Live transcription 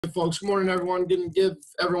Folks, good morning, everyone. Going to give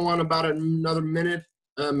everyone about another minute,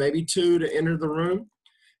 maybe two, to enter the room,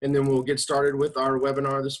 and then we'll get started with our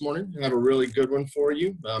webinar this morning. I have a really good one for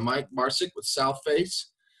you. Mike Barsick with South Face,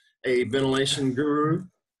 a ventilation guru,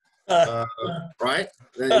 right?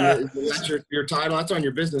 That's your title. That's on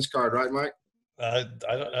your business card, right, Mike? I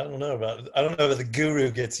don't know about it. I don't know if the guru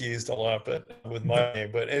gets used a lot, but with my name.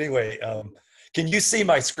 But anyway, can you see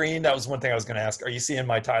my screen? That was one thing I was going to ask. Are you seeing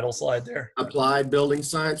my title slide there? Applied Building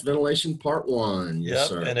Science Ventilation Part 1. Yes,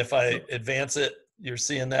 sir. And if I advance it, you're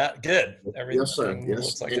seeing that? Good. Everything yes, sir. Yes.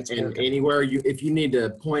 looks like it's working. And anywhere if you need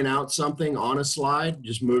to point out something on a slide,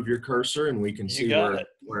 just move your cursor and we can see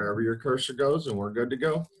wherever your cursor goes, and we're good to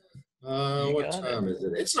go. What time is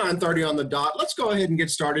it? It's 9:30 on the dot. Let's go ahead and get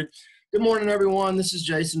started. Good morning, everyone. This is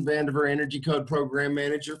Jason Vandiver, Energy Code Program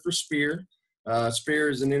Manager for SPEAR. SPEAR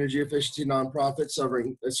is an energy efficiency nonprofit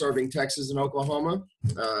serving Texas and Oklahoma.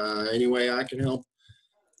 Any way I can help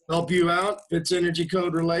you out, if it's energy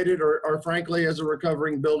code related, or frankly, as a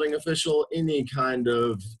recovering building official, any kind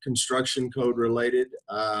of construction code related.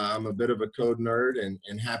 I'm a bit of a code nerd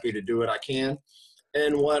and happy to do what I can.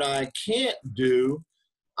 And what I can't do,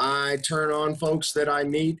 I turn on folks that I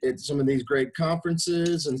meet at some of these great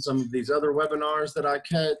conferences and some of these other webinars that I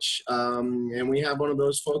catch. And we have one of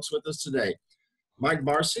those folks with us today. Mike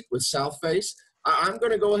Barsick with South Face. I'm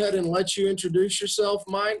going to go ahead and let you introduce yourself,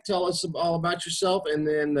 Mike. Tell us all about yourself, and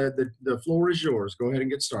then the floor is yours. Go ahead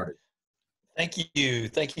and get started. Thank you.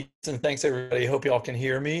 Thank you, and thanks, everybody. Hope you all can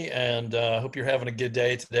hear me, and hope you're having a good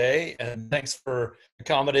day today. And thanks for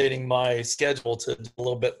accommodating my schedule to a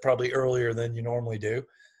little bit probably earlier than you normally do.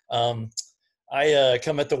 I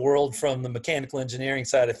come at the world from the mechanical engineering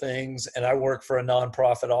side of things, and I work for a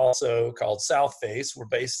nonprofit also called South Face. We're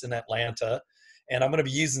based in Atlanta. And I'm going to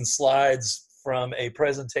be using slides from a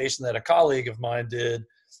presentation that a colleague of mine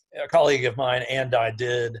and I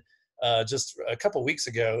did just a couple weeks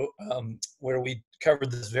ago, where we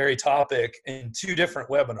covered this very topic in two different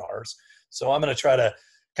webinars. So I'm going to try to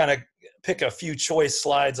kind of pick a few choice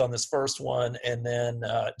slides on this first one and then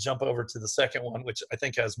jump over to the second one, which I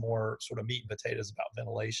think has more sort of meat and potatoes about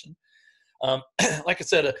ventilation. Like I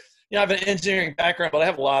said, I have an engineering background, but I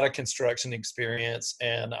have a lot of construction experience,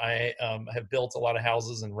 and I have built a lot of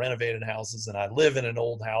houses and renovated houses, and I live in an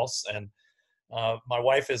old house, and my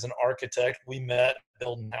wife is an architect. We met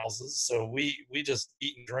building houses, so we just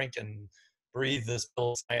eat and drink and breathe this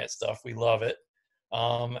building science stuff. We love it.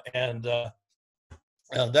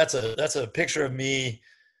 That's a picture of me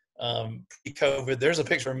pre-COVID. There's a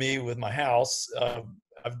picture of me with my house.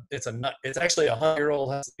 It's actually a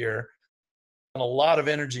 100-year-old house here. A lot of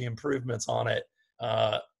energy improvements on it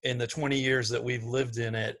in the 20 years that we've lived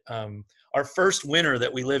in it. Our first winter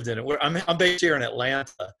that we lived in it, I'm based here in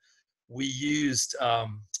Atlanta. We used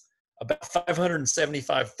about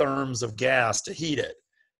 575 therms of gas to heat it.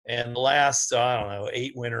 And the last,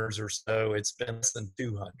 8 winters or so, it's been less than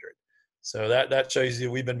 200. So that shows you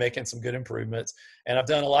we've been making some good improvements. And I've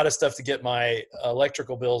done a lot of stuff to get my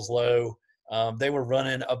electrical bills low. They were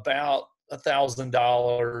running about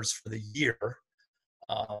 $1,000 for the year.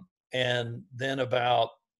 And then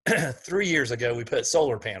about 3 years ago, we put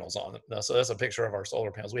solar panels on it. So that's a picture of our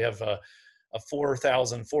solar panels. We have a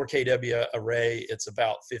 4,000 4 kW array. It's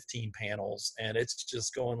about 15 panels, and it's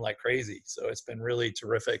just going like crazy. So it's been really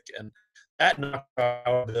terrific. And that knocked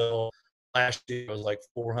our bill last year was like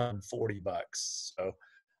 $440. So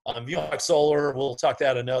if you like solar, we'll talk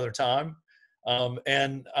that another time.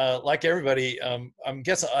 Like everybody, I'm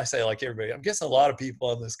guessing a lot of people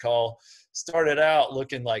on this call started out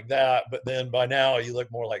looking like that, but then by now you look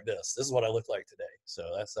more like this. This is what I look like today. So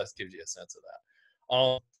that gives you a sense of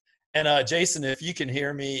that. Jason, if you can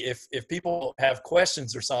hear me, if people have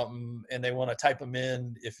questions or something and they want to type them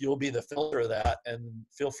in, if you'll be the filter of that, and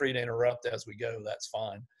feel free to interrupt as we go, that's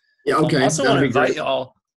fine. Yeah, okay. I also want to invite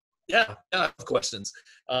y'all. Yeah, I have questions.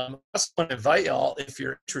 I also want to invite y'all, if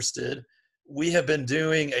you're interested. We have been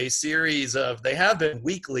doing a series they have been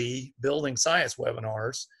weekly building science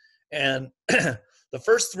webinars. And the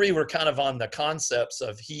first 3 were kind of on the concepts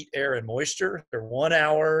of heat, air, and moisture. They're 1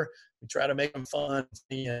 hour. We try to make them fun.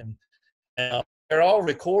 And they're all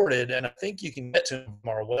recorded, and I think you can get to them from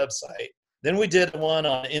our website. Then we did one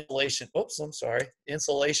on insulation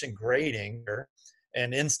grading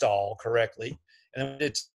and install correctly.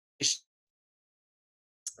 And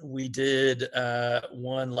we did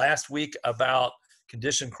one last week about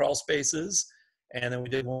conditioned crawl spaces, and then we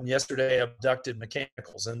did one yesterday of ducted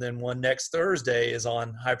mechanicals, and then one next Thursday is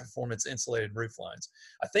on high performance insulated roof lines.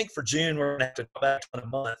 I think for June we're gonna have to go back in a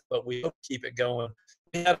month, but we hope to keep it going.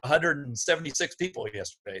 We had 176 people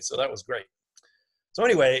yesterday, so that was great. So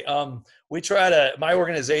anyway, my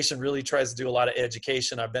organization really tries to do a lot of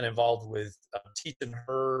education. I've been involved with teaching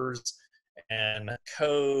HERS and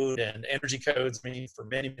code and energy codes for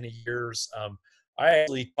many, many years. I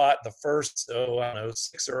actually taught the first, I don't know,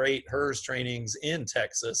 6 or 8 HERS trainings in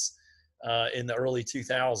Texas in the early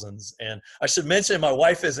 2000s. And I should mention my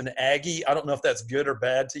wife is an Aggie. I don't know if that's good or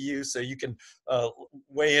bad to you, so you can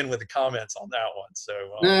weigh in with the comments on that one. So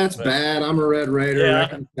that's bad. I'm a Red Raider.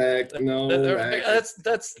 Yeah, No, that's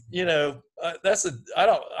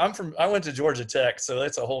I went to Georgia Tech, so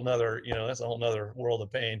that's a whole nother world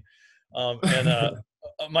of pain.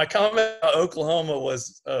 My comment about Oklahoma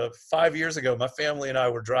was 5 years ago. My family and I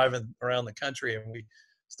were driving around the country, and we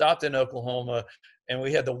stopped in Oklahoma, and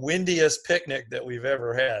we had the windiest picnic that we've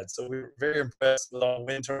ever had. So we were very impressed with all the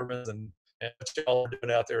wind turbines, and what y'all are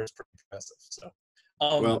doing out there is pretty impressive.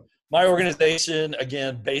 So, my organization,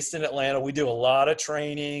 again, based in Atlanta, we do a lot of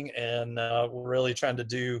training, and we're really trying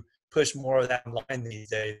to push more of that online these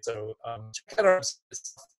days. So check out our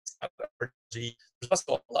site. There's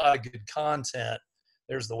also a lot of good content.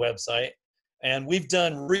 There's the website. And we've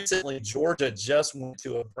done recently, Georgia just went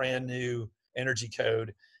to a brand new energy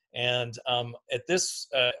code. And at this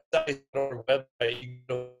website, you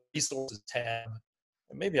go to resources tab.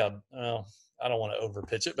 Maybe I don't want to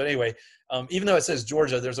overpitch it, but anyway, even though it says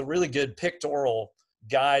Georgia, there's a really good pictorial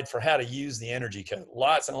guide for how to use the energy code.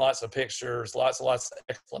 Lots and lots of pictures, lots and lots of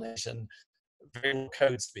explanation, very little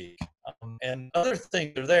code speak. And other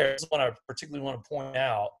things are there. This is one I particularly want to point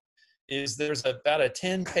out is there's about a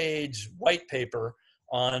 10-page white paper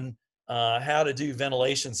on how to do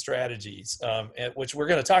ventilation strategies, which we're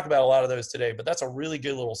going to talk about a lot of those today, but that's a really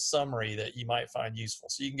good little summary that you might find useful.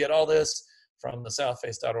 So you can get all this from the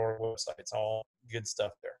southface.org website. It's all good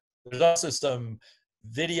stuff there. There's also some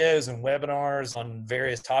videos and webinars on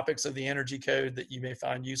various topics of the energy code that you may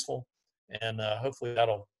find useful, and hopefully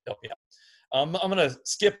that'll help you out. I'm going to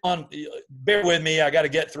skip on. Bear with me. I got to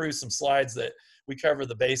get through some slides that we cover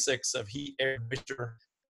the basics of heat, air, moisture.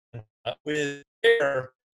 With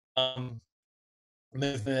air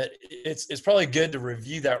movement, it's probably good to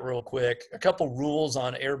review that real quick. A couple rules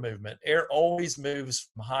on air movement. Air always moves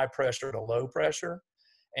from high pressure to low pressure,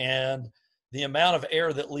 and the amount of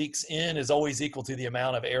air that leaks in is always equal to the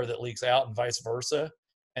amount of air that leaks out, and vice versa.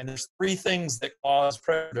 And there's 3 things that cause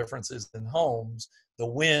pressure differences in homes: the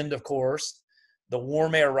wind, of course, the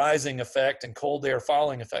warm air rising effect, and cold air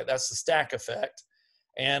falling effect. That's the stack effect.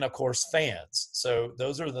 And of course, fans. So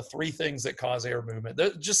those are the 3 things that cause air movement.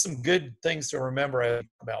 They're just some good things to remember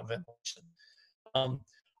about ventilation.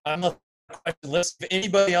 I'm a question list. If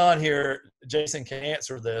anybody on here, Jason, can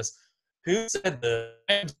answer this. Who said the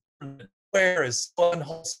air is so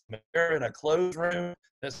unwholesome? Air in a closed room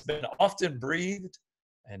that's been often breathed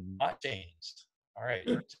and not changed. All right,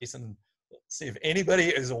 Jason, let's see if anybody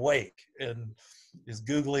is awake and is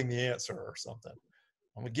Googling the answer or something.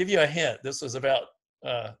 I'm gonna give you a hint. This was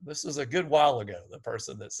a good while ago, the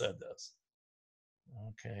person that said this.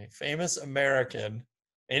 Okay, famous American.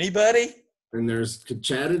 Anybody? And there's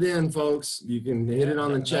chat it in, folks. You can hit it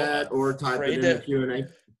on the chat or type it in the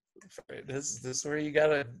Q&A. This is where you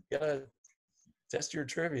gotta test your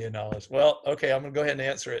trivia knowledge. Well, okay, I'm gonna go ahead and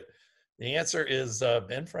answer it. The answer is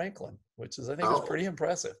Ben Franklin, which is, I think, is pretty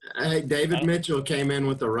impressive. Hey, David Mitchell came in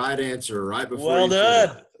with the right answer right before. Well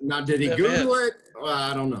done. Now, did he Google it? Well,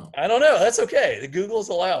 I don't know. I don't know. That's okay. The Google's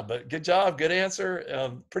allowed, but good job. Good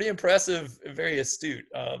answer. Pretty impressive. Very astute.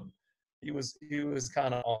 He was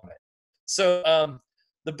kind of on it. So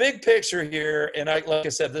the big picture here, and like I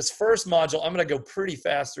said, this first module, I'm going to go pretty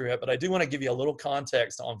fast through it, but I do want to give you a little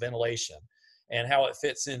context on ventilation and how it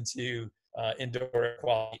fits into indoor air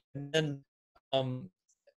quality. And then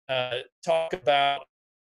talk about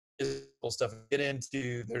physical stuff. Get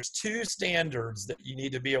into, there's 2 standards that you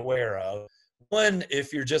need to be aware of. One,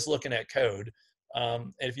 if you're just looking at code,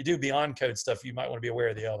 and if you do beyond code stuff, you might want to be aware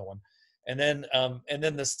of the other one. And then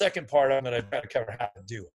the second part, I'm going to try to cover how to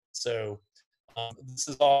do it. So this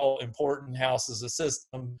is all important. House is a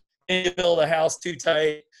system. Can you build a house too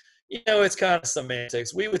tight? It's kind of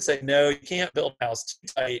semantics. We would say, no, you can't build a house too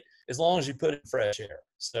tight as long as you put in fresh air.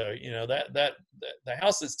 So, that the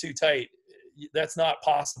house that's too tight, that's not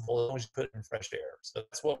possible as long as you put it in fresh air. So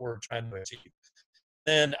that's what we're trying to achieve.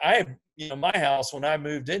 And my house, when I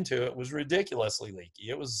moved into it, was ridiculously leaky.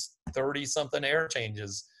 It was 30-something air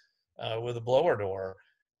changes with a blower door.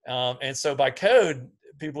 And so by code,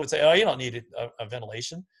 people would say, oh, you don't need a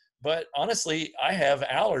ventilation. But honestly, I have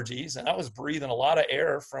allergies, and I was breathing a lot of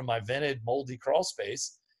air from my vented moldy crawl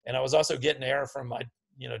space. And I was also getting air from my,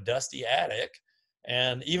 dusty attic.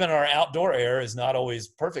 And even our outdoor air is not always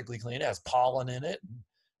perfectly clean. It has pollen in it,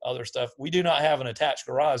 other stuff. We do not have an attached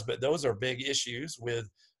garage, but those are big issues with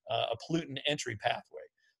a pollutant entry pathway.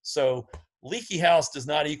 So leaky house does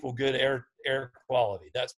not equal good air quality.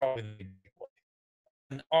 That's probably the big way.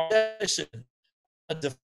 And our definition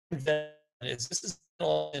is this is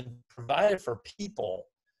provided for people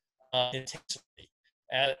intentionally.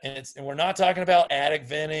 And we're not talking about attic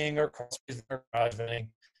venting or garage venting.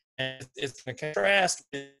 And it's going to contrast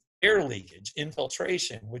with air leakage,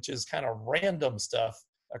 infiltration, which is kind of random stuff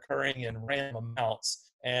occurring in random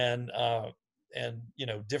amounts and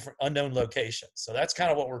different unknown locations. So that's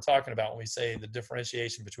kind of what we're talking about when we say the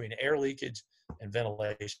differentiation between air leakage and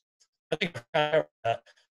ventilation. I think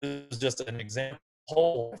this is just an example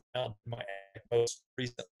hole I found in my most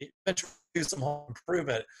recently. I do some home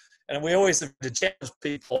improvement, and we always have to challenge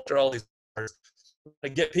people after all these years to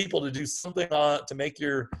get people to do something to make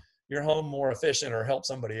your home more efficient or help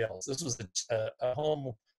somebody else. This was a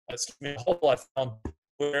hole I found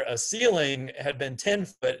where a ceiling had been 10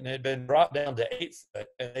 foot and had been dropped down to 8 foot,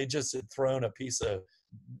 and they just had thrown a piece of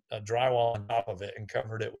drywall on top of it and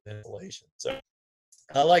covered it with insulation. So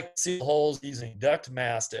I like to seal holes using duct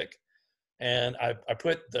mastic, and I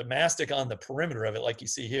put the mastic on the perimeter of it like you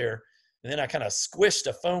see here, and then I kind of squished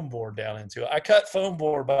a foam board down into it. I cut foam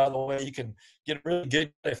board, by the way. You can get really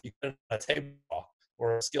good if you cut it on a table saw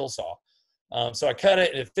or a skill saw. So I cut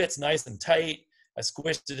it, and it fits nice and tight. I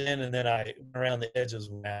squished it in, and then I went around the edges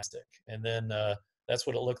with mastic. And then that's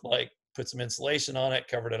what it looked like. Put some insulation on it,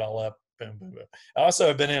 covered it all up, boom, boom, boom. I also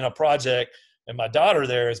have been in a project, and my daughter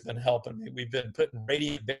there has been helping me. We've been putting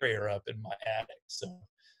radiant barrier up in my attic. So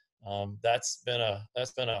that's been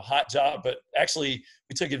a hot job, but actually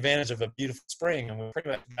we took advantage of a beautiful spring, and we pretty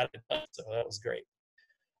much got it done. So that was great.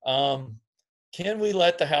 Can we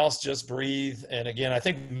let the house just breathe? And again, I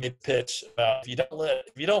think we made a pitch about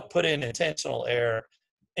if you don't put in intentional air,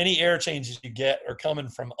 any air changes you get are coming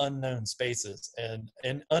from unknown spaces and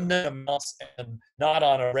unknown amounts and not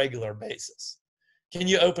on a regular basis. Can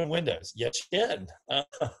you open windows? Yes, you can.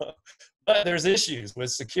 But there's issues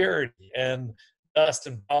with security and dust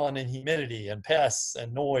and pollen and humidity and pests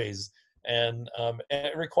and noise. And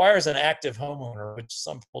it requires an active homeowner, which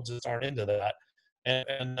some people just aren't into that.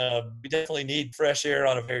 And we definitely need fresh air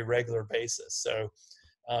on a very regular basis. So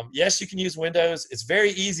yes, you can use windows. It's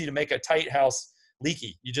very easy to make a tight house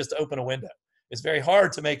leaky. You just open a window. It's very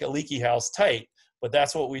hard to make a leaky house tight, but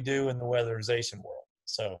that's what we do in the weatherization world.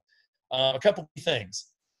 So a couple of things.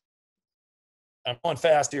 I'm going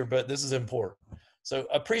fast here, but this is important. So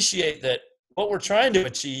appreciate that what we're trying to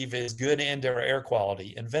achieve is good indoor air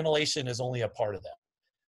quality, and ventilation is only a part of that.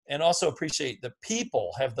 And also appreciate that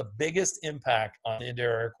people have the biggest impact on indoor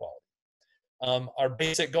air quality. Our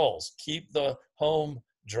basic goals: keep the home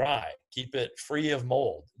dry, keep it free of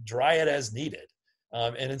mold, dry it as needed.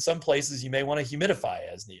 And in some places, you may want to humidify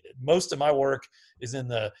as needed. Most of my work is in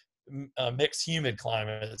the mixed-humid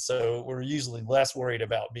climate, so we're usually less worried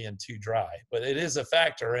about being too dry. But it is a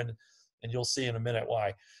factor, and you'll see in a minute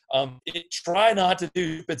why. Try not to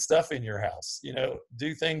do stupid stuff in your house.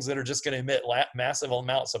 Do things that are just going to emit massive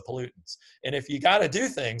amounts of pollutants. And if you got to do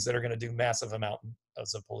things that are going to do massive amounts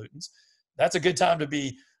of pollutants, that's a good time to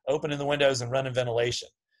be opening the windows and running ventilation.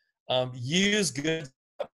 Use good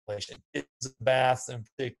ventilation. It's baths in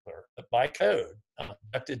particular, by code,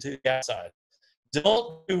 ducted to the outside.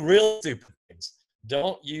 Don't do real stupid things.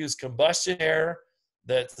 Don't use combustion air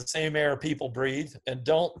that's the same air people breathe, and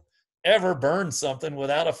don't ever burn something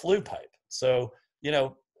without a flue pipe. So,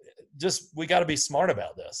 we got to be smart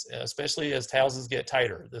about this, especially as houses get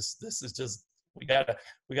tighter. This is just, we got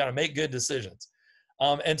to make good decisions,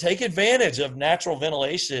 and take advantage of natural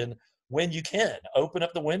ventilation when you can. Open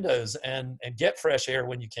up the windows and get fresh air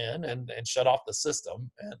when you can, and shut off the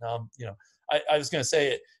system. And I was going to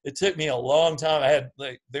say it took me a long time.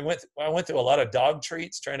 I went through a lot of dog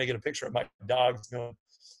treats trying to get a picture of my dogs going.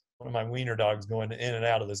 One of my wiener dogs going in and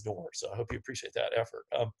out of this door. So I hope you appreciate that effort.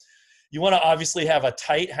 You want to obviously have a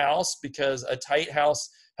tight house, because a tight house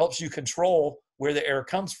helps you control where the air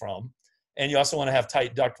comes from. And you also want to have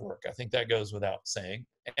tight ductwork. I think that goes without saying.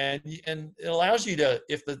 And it allows you to,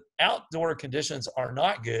 if the outdoor conditions are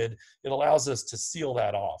not good, it allows us to seal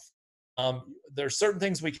that off. There's certain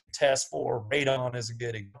things we can test for. Radon is a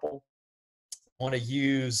good example. Want to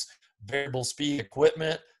use variable speed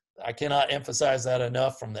equipment. I cannot emphasize that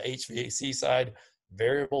enough from the HVAC side.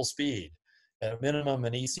 Variable speed, at a minimum,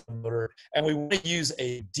 an ECM motor. And we want to use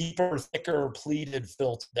a deeper, thicker, pleated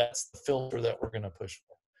filter. That's the filter that we're going to push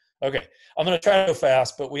for. Okay, I'm going to try to go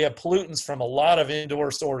fast, but we have pollutants from a lot of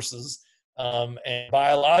indoor sources, and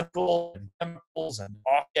biological and chemicals and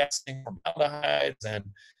off-gassing formaldehydes and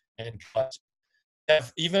we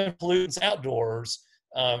have even pollutants outdoors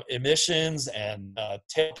emissions and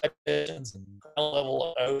tailpipe emissions and ground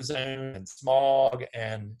level ozone and smog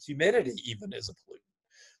and humidity even is a pollutant.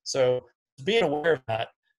 So being aware of that,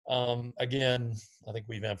 again, I think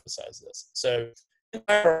we've emphasized this. So in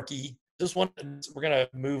the hierarchy, we're going to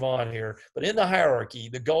move on here, but in the hierarchy,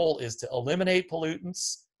 the goal is to eliminate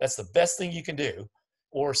pollutants. That's the best thing you can do,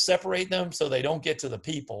 or separate them so they don't get to the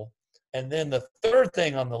people. And then the third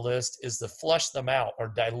thing on the list is to flush them out or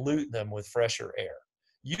dilute them with fresher air.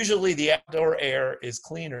 Usually the outdoor air is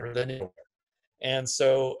cleaner than indoor. And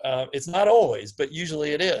so it's not always, but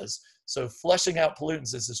usually it is. So flushing out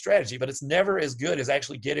pollutants is a strategy, but it's never as good as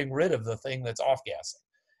actually getting rid of the thing that's off-gassing.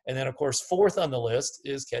 And then, of course, fourth on the list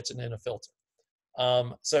is catching in a filter.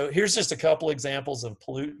 So here's just a couple examples of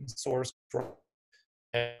pollutant source control.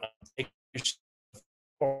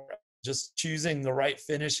 Just choosing the right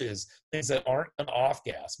finishes, things that aren't an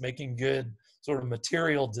off-gas, making good sort of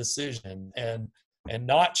material decision, and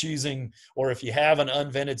not choosing, or if you have an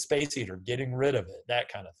unvented space heater, getting rid of it, that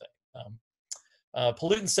kind of thing.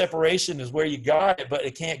 Pollutant separation is where you got it, but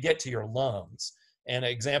it can't get to your lungs. And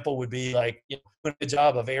an example would be like, doing a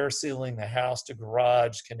job of air sealing the house to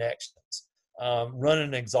garage connections, running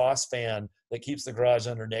an exhaust fan that keeps the garage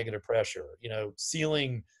under negative pressure,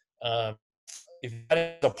 sealing, if you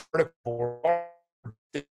had a particle board,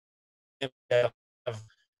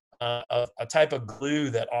 a type of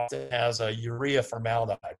glue that often has a urea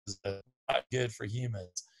formaldehyde, is not good for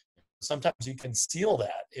humans. Sometimes you can seal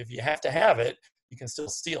that. If you have to have it, you can still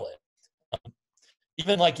seal it.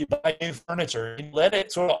 Even like you buy new furniture, you let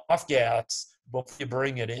it sort of off gas before you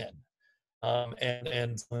bring it in. I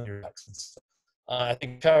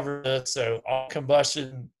think cover this. So all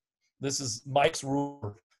combustion, this is Mike's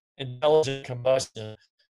rule, intelligent combustion.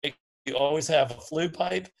 You always have a flue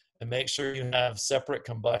pipe, and make sure you have separate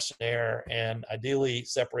combustion air, and ideally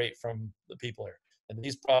separate from the people air. And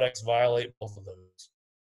these products violate both of those.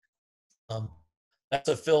 That's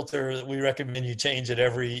a filter that we recommend you change it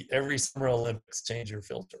every Summer Olympics. Change your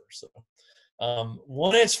filter. So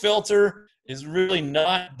 1-inch filter is really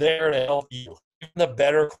not there to help you. Even the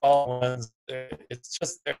better quality ones, it's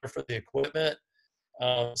just there for the equipment.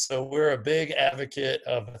 So we're a big advocate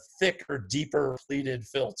of a thicker, deeper pleated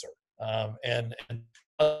filter. And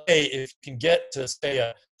if you can get to, say,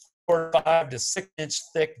 a 4, 5 to 6 inch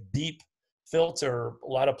thick, deep filter, a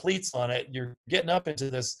lot of pleats on it, you're getting up into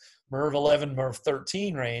this MERV 11, MERV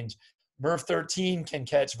 13 range. MERV 13 can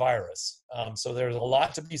catch virus. So there's a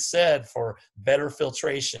lot to be said for better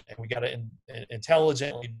filtration, and we got to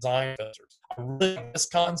intelligently design filters. I really like this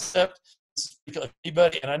concept.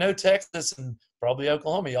 Anybody, and I know Texas and probably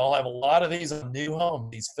Oklahoma, y'all have a lot of these in new homes,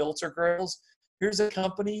 these filter grills. Here's a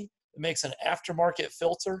company that makes an aftermarket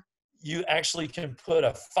filter. You actually can put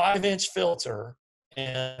a 5-inch filter,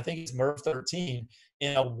 and I think it's MERV 13,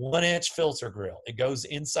 in a 1-inch filter grill. It goes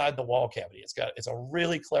inside the wall cavity. It's a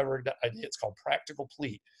really clever idea. It's called Practical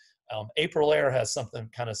Pleat. April Air has something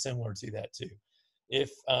kind of similar to that too. If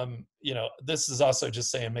this is also just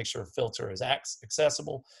saying, make sure a filter is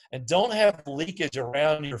accessible, and don't have leakage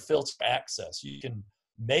around your filter access. You can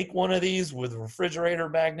make one of these with refrigerator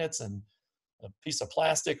magnets and a piece of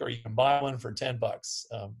plastic, or you can buy one for $10.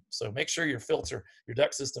 So make sure your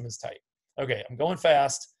duct system is tight. Okay, I'm going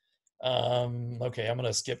fast. Okay, I'm going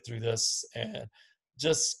to skip through this and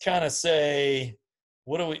just kind of say,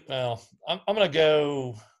 I'm going to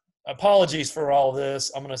go, apologies for all this.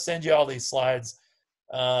 I'm going to send you all these slides.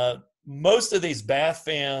 Most of these bath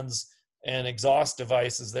fans and exhaust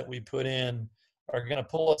devices that we put in are going to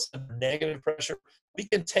pull us under negative pressure. We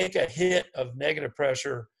can take a hit of negative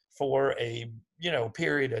pressure for a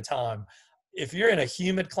period of time. If you're in a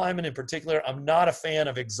humid climate in particular, I'm not a fan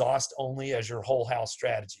of exhaust only as your whole house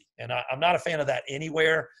strategy. And I'm not a fan of that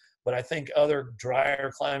anywhere, but I think other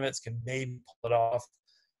drier climates can maybe pull it off.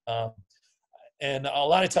 And a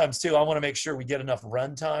lot of times too, I want to make sure we get enough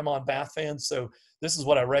run time on bath fans. So this is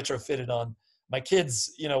what I retrofitted on. My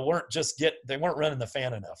kids, they weren't running the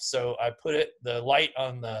fan enough. So I put the light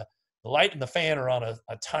and the fan are on a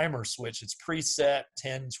timer switch. It's preset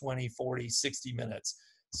 10, 20, 40, 60 minutes.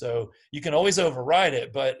 So you can always override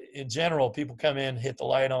it, but in general, people come in, hit the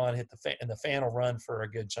light on, hit the fan, and the fan will run for a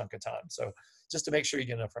good chunk of time. So just to make sure you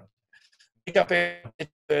get enough run. Pick up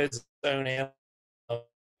its own animal.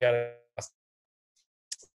 Okay.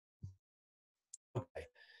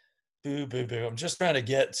 Boo, boo, boo. I'm just trying to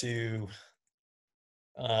get to,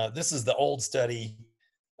 this is the old study.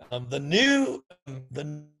 The new, I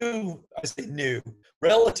say new,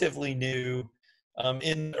 relatively new,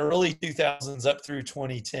 in the early 2000s up through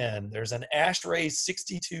 2010, there's an ASHRAE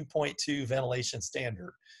 62.2 ventilation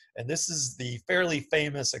standard. And this is the fairly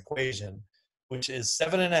famous equation which is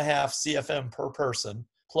 7.5 CFM per person,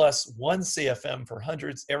 plus 1 CFM for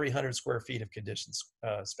every 100 square feet of conditioned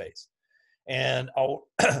space. And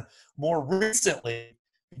more recently,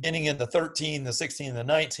 beginning in the 13, the 16, and the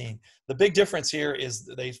 19, the big difference here is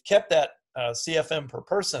that they've kept that CFM per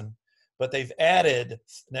person, but they've added,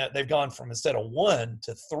 now they've gone from instead of 1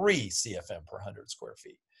 to 3 CFM per 100 square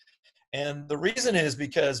feet. And the reason is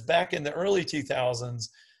because back in the early 2000s,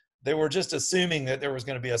 they were just assuming that there was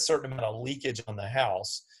going to be a certain amount of leakage on the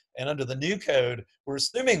house. And under the new code, we're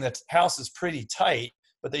assuming that the house is pretty tight,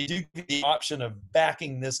 but they do give you the option of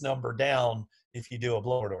backing this number down if you do a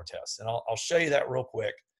blower door test. And I'll show you that real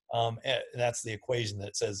quick. And that's the equation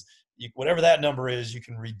that says whatever that number is, you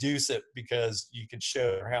can reduce it because you can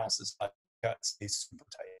show your house is got to stay super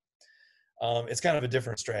tight. It's kind of a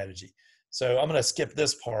different strategy. So I'm going to skip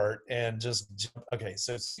this part and just jump. Okay,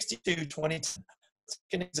 so 62, 20, let's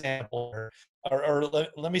take an example. Or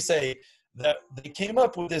let me say that they came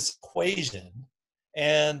up with this equation,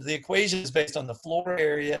 and the equation is based on the floor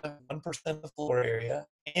area, 1% of the floor area,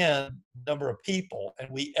 and number of people. And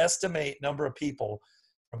we estimate number of people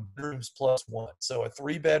from bedrooms plus 1. So a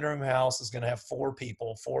 3-bedroom house is going to have 4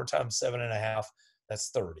 people. 4 times 7.5, that's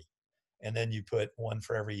 30. And then you put 1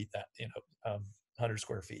 for every 100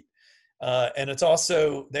 square feet. And it's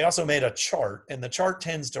also, they also made a chart, and the chart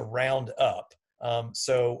tends to round up.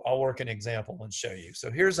 So I'll work an example and show you. So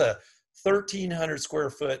here's a 1,300 square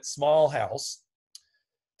foot small house,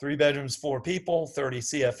 3 bedrooms, 4 people, 30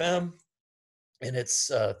 CFM, and it's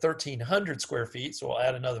 1,300 square feet. So we'll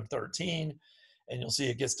add another 13, and you'll see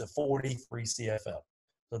it gets to 43 CFM.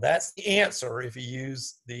 So that's the answer if you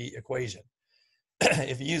use the equation.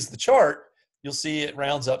 If you use the chart, you'll see it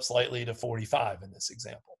rounds up slightly to 45 in this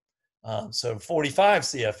example. So 45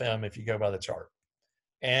 CFM if you go by the chart.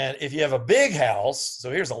 And if you have a big house,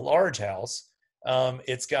 so here's a large house,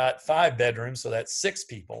 it's got 5 bedrooms, so that's 6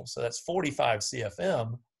 people, so that's 45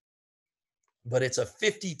 CFM, but it's a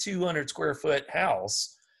 5,200 square foot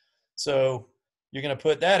house. So you're going to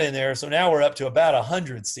put that in there. So now we're up to about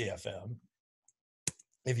 100 CFM.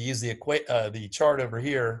 If you use the chart over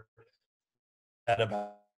here, at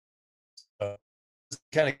about,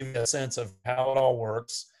 kind of give you a sense of how it all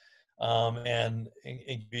works. And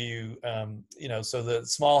you, so the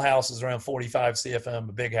small house is around 45 CFM,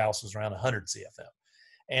 the big house is around 100 CFM.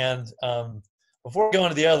 And before we go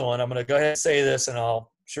into the other one, I'm going to go ahead and say this, and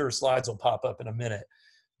I'll sure slides will pop up in a minute.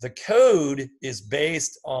 The code is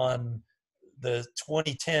based on the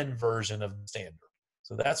 2010 version of the standard.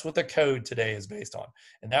 So that's what the code today is based on.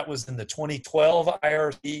 And that was in the 2012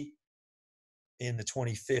 IRC, in the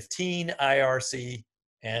 2015 IRC,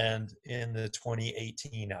 and in the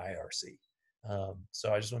 2018 IRC.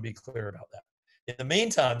 So I just want to be clear about that. In the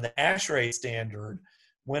meantime, the ASHRAE standard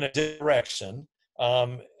went a direction,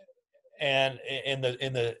 and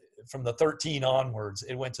from the 13 onwards,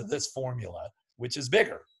 it went to this formula, which is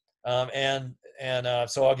bigger. So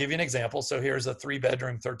I'll give you an example. So here's a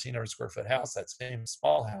 3-bedroom, 1,300 square foot house, that same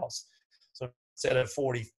small house. So instead of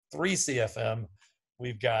 43 CFM,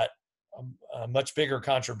 we've got a much bigger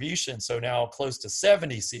contribution. So now close to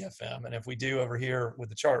 70 CFM. And if we do over here with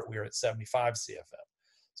the chart, we're at 75 CFM.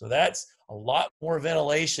 So that's a lot more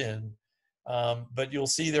ventilation, but you'll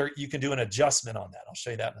see there, you can do an adjustment on that. I'll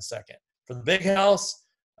show you that in a second. For the big house,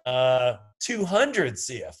 200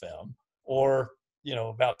 CFM, or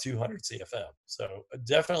about 200 CFM. So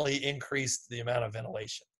definitely increased the amount of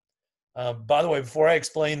ventilation. By the way, before I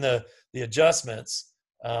explain the adjustments,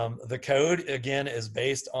 the code again is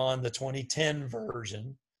based on the 2010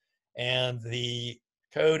 version, and the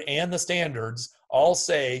code and the standards all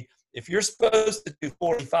say if you're supposed to do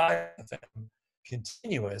 45 FM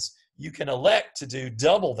continuous, you can elect to do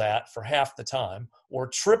double that for half the time or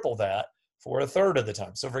triple that for a third of the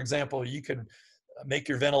time. So for example, you could make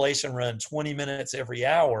your ventilation run 20 minutes every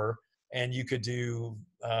hour, and you could do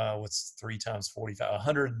what's 3 times 45,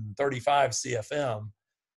 135 CFM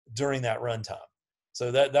during that run time. So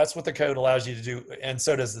that's what the code allows you to do, and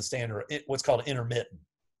so does the standard, what's called intermittent.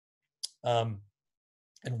 And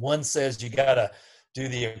one says you got to do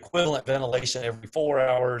the equivalent ventilation every 4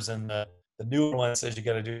 hours, and the newer one says you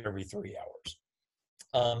got to do it every 3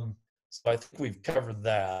 hours. So I think we've covered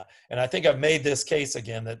that. And I think I've made this case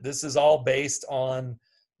again, that this is all based on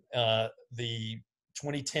the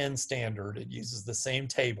 2010 standard. It uses the same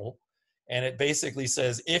table. And it basically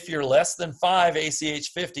says, if you're less than 5 ACH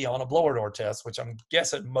 50 on a blower door test, which I'm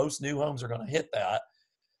guessing most new homes are going to hit that,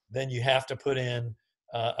 then you have to put in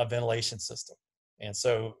a ventilation system. And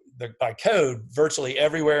so by code, virtually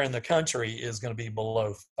everywhere in the country is going to be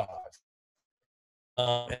below 5.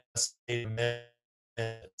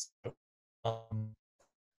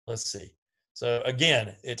 Let's see. So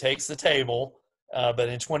again, it takes the table, but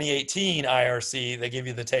in 2018 IRC, they give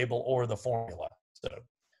you the table or the formula. So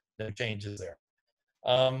no changes there.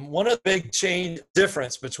 One of the big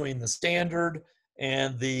difference between the standard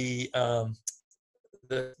and the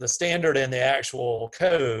standard and the actual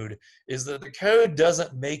code is that the code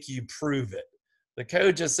doesn't make you prove it. The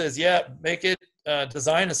code just says, yeah, make it,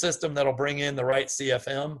 design a system that'll bring in the right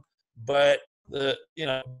CFM, but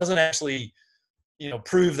doesn't actually,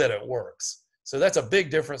 prove that it works. So that's a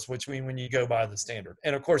big difference between when you go by the standard.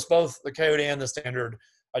 And of course, both the code and the standard,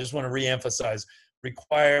 I just want to reemphasize,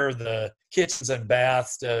 require the kitchens and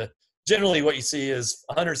baths to, generally what you see is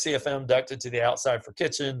 100 CFM ducted to the outside for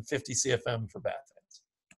kitchen, 50 CFM for bathrooms.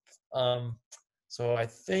 So I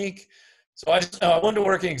wanted to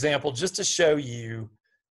work an example just to show you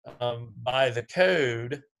by the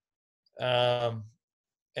code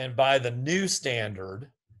and by the new standard.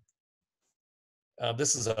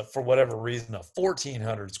 This is for whatever reason, a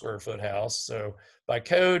 1,400 square foot house. So by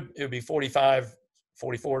code, it would be 44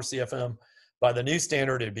 CFM. By the new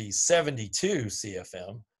standard, it'd be 72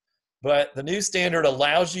 CFM. But the new standard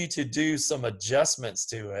allows you to do some adjustments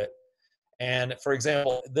to it. And for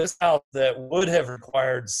example, this house that would have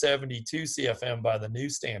required 72 CFM by the new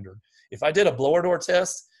standard, if I did a blower door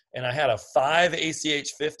test and I had a 5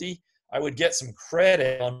 ACH 50, I would get some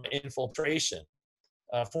credit on infiltration.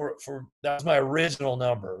 That was my original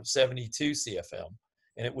number, 72 CFM,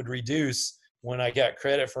 and it would reduce when I got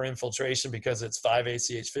credit for infiltration because it's 5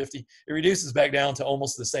 ACH 50. It reduces back down to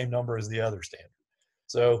almost the same number as the other standard.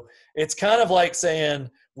 So it's kind of like saying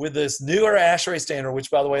with this newer ASHRAE standard,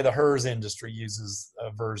 which by the way, the HERS industry uses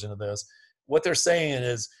a version of this, what they're saying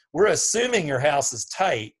is we're assuming your house is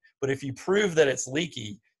tight, but if you prove that it's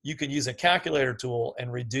leaky, you can use a calculator tool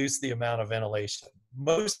and reduce the amount of ventilation.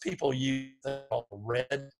 Most people use the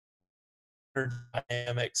red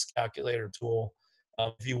dynamics calculator tool.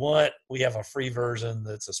 If you want, we have a free version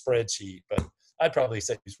that's a spreadsheet, but I'd probably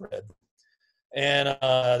say use red. And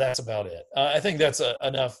that's about it. I think that's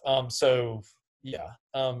enough. If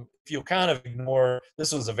you'll kind of ignore,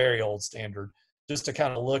 this was a very old standard, just to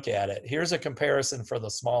kind of look at it. Here's a comparison for the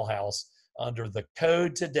small house under the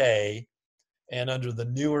code today and under the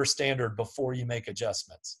newer standard before you make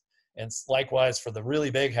adjustments. And likewise for the really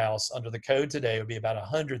big house, under the code today, it would be about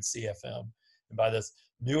 100 CFM. And by this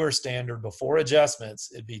newer standard before adjustments,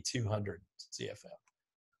 it'd be 200 CFM.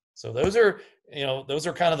 So those are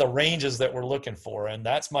kind of the ranges that we're looking for. And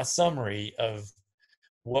that's my summary of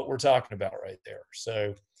what we're talking about right there.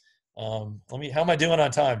 So how am I doing on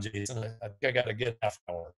time, Jason? I think I got a good half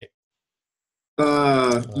hour.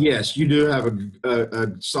 Yes, you do have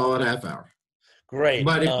a solid half hour. Great.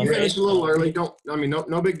 But if you finish a little early,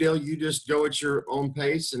 no big deal. You just go at your own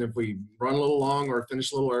pace. And if we run a little long or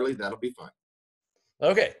finish a little early, that'll be fine.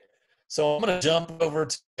 Okay. So I'm going to jump over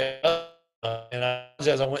to, and I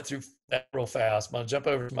apologize, I went through that real fast. I'm going to jump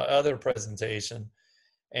over to my other presentation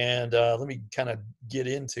and let me kind of get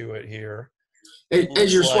into it here.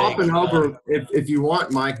 As you're swapping over, if you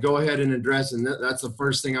want, Mike, go ahead and address, and that's the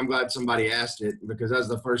first thing. I'm glad somebody asked it because that's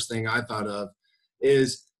the first thing I thought of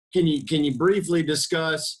is, can you briefly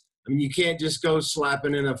discuss, I mean, you can't just go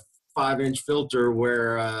slapping in a 5-inch filter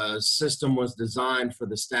where a system was designed for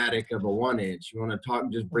the static of a 1-inch. You want to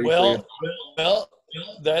talk just briefly? Well,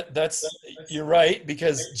 that's you're right,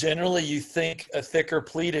 because generally you think a thicker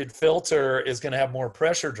pleated filter is going to have more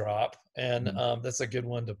pressure drop, and that's a good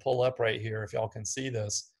one to pull up right here if y'all can see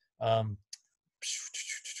this.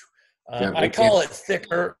 I call it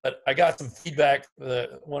thicker, but I got some feedback.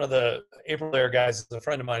 One of the April Air guys is a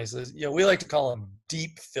friend of mine. He says, we like to call them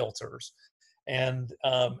deep filters. And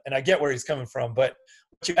I get where he's coming from. But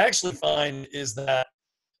what you actually find is that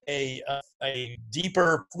a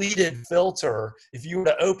deeper pleated filter, if you were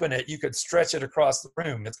to open it, you could stretch it across the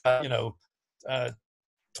room. It's got,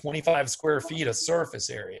 25 square feet of surface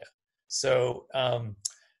area. So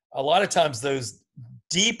a lot of times those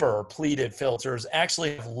deeper pleated filters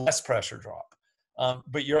actually have less pressure drop.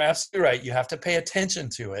 But you're absolutely right. You have to pay attention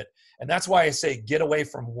to it. And that's why I say get away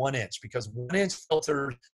from 1-inch, because 1-inch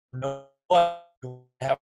filters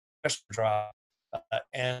have pressure drop.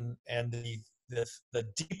 And the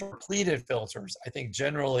deeper pleated filters, I think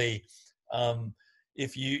generally,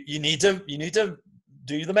 if you need to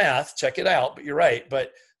do the math, check it out, but you're right.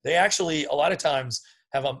 But they actually, a lot of times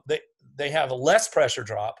they have a less pressure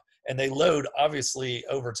drop, and they load obviously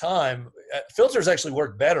over time. Filters actually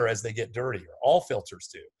work better as they get dirtier. All filters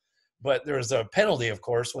do. But there's a penalty, of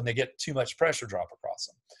course, when they get too much pressure drop across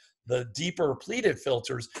them. The deeper pleated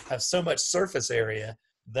filters have so much surface area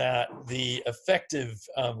that the effective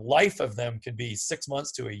life of them can be 6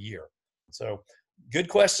 months to a year. So Good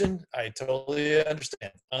question. I totally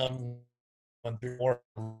understand. One through more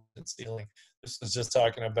ceiling. This is just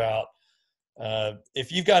talking about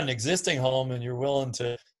if you've got an existing home and you're willing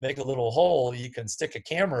to make a little hole, you can stick a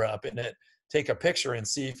camera up in it, take a picture, and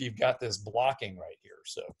see if you've got this blocking right here.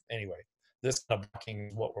 So anyway, this kind of blocking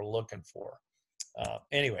is what we're looking for.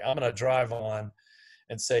 Anyway, I'm going to drive on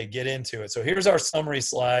and say get into it. So here's our summary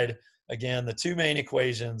slide. Again, the two main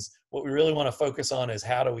equations. What we really want to focus on is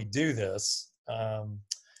how do we do this?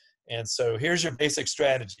 And so here's your basic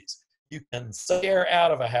strategies. You can suck air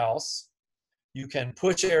out of a house, you can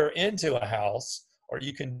push air into a house, or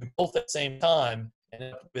you can do both at the same time and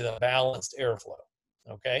end up with a balanced airflow,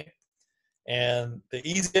 okay? And the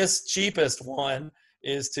easiest, cheapest one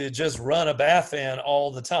is to just run a bath fan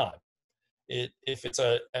all the time. If it's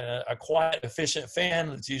a quiet, efficient fan,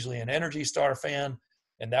 it's usually an Energy Star fan,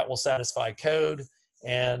 and that will satisfy code.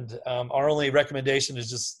 And our only recommendation is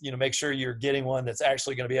just, you know, make sure you're getting one that's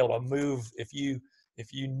actually going to be able to move. If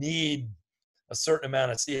you need a certain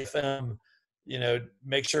amount of CFM, you know,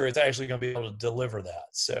 make sure it's actually going to be able to deliver that.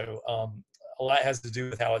 So a lot has to do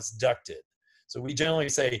with how it's ducted. So we generally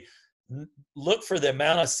say, look for the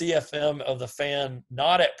amount of CFM of the fan,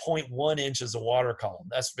 not at 0.1 inches of water column.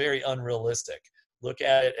 That's very unrealistic. Look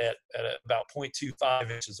at it at about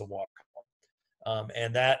 0.25 inches of water column.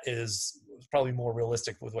 And that is probably more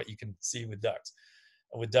realistic with what you can see with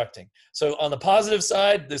ducting. So on the positive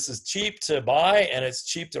side, this is cheap to buy and it's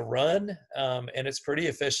cheap to run, and it's pretty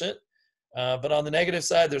efficient. But on the negative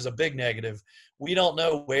side, there's a big negative. We don't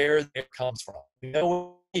know where it comes from. We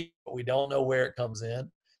know, but we don't know where it comes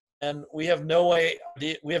in. And we have no way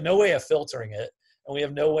of filtering it, and we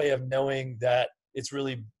have no way of knowing that it's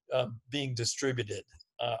really being distributed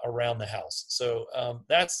around the house. So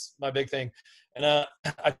that's my big thing. And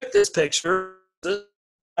I took this picture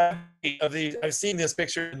of these. I've seen this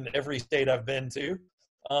picture in every state I've been to.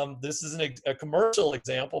 This is a commercial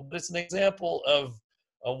example, but it's an example of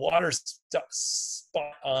a water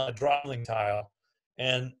spot on a drawing tile.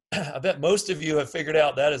 And I bet most of you have figured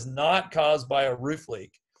out that is not caused by a roof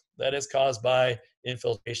leak. That is caused by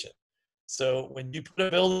infiltration. So when you put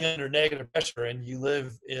a building under negative pressure and you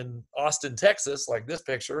live in Austin, Texas, like this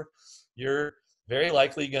picture, you're very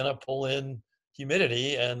likely going to pull in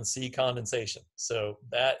humidity and see condensation. So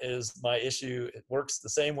that is my issue. It works the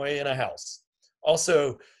same way in a house.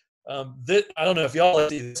 Also, I don't know if y'all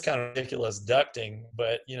see this kind of ridiculous ducting,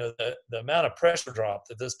 but you know, the amount of pressure drop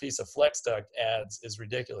that this piece of flex duct adds is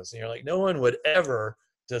ridiculous. And you're like, no one would ever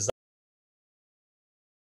design.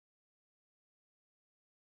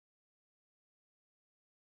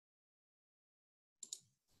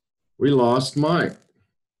 We lost Mike.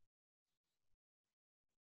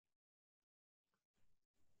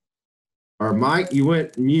 Or Mike, you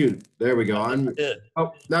went mute. There we go. I did.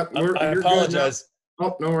 Oh, no, I apologize.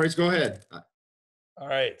 Oh, no worries. Go ahead. All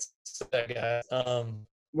right, so guys.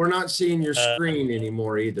 We're not seeing your screen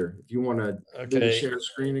anymore either. If you want to share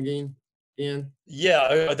screen again.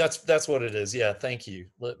 Yeah, that's what it is. Yeah, thank you.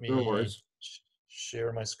 Let me no worries.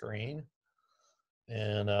 Share my screen.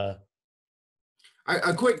 And a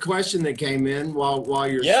quick question that came in while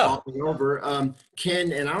you're swapping over. And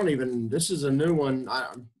I don't even. This is a new one.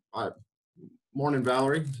 Morning,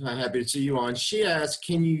 Valerie. I'm happy to see you on. She asked,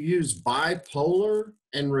 can you use bipolar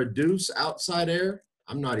and reduce outside air?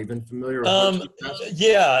 I'm not even familiar with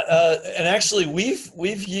and actually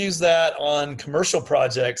we've used that on commercial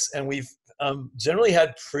projects, and we've generally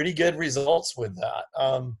had pretty good results with that.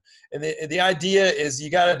 And the idea is you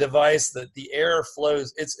got a device that the air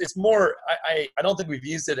flows. It's more, I don't think we've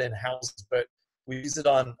used it in houses, but we use it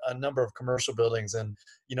on a number of commercial buildings. And,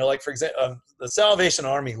 you know, like for example, the Salvation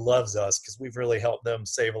Army loves us because we've really helped them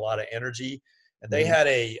save a lot of energy. And they had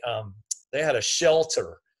a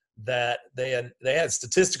shelter that they had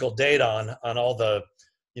statistical data on all the,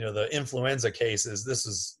 you know, the influenza cases. This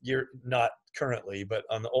is not currently, but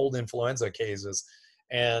on the old influenza cases.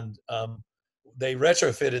 And they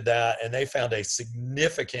retrofitted that, and they found a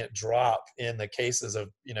significant drop in the cases of,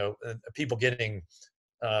 you know, people getting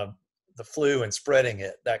the flu and spreading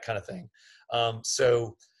it, that kind of thing.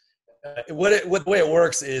 So the way it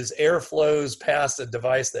works is air flows past a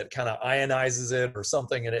device that kind of ionizes it or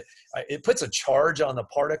something, and it puts a charge on the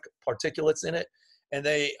particulates in it, and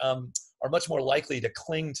they are much more likely to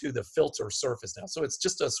cling to the filter surface now. So it's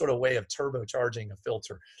just a sort of way of turbocharging a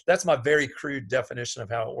filter. That's my very crude definition of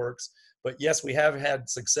how it works. But yes, we have had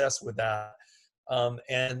success with that.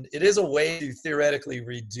 And it is a way to theoretically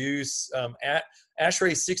reduce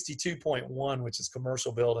ASHRAE 62.1, which is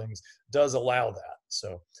commercial buildings, does allow that.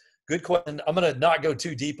 So good question. I'm going to not go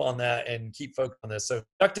too deep on that and keep focused on this. So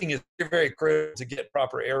ducting is very critical to get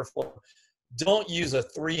proper airflow. don't use a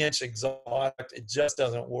 3-inch exhaust. It just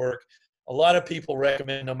doesn't work. A lot of people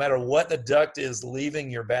recommend, no matter what the duct is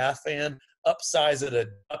leaving your bath fan, upsize it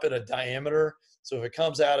up at a diameter. So if it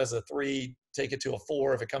comes out as a 3, take it to a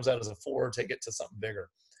 4. If it comes out as a 4, take it to something bigger.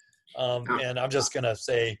 And I'm just going to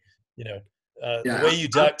say, the way you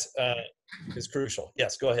duct is crucial.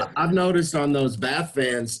 Yes, go ahead. I've noticed on those bath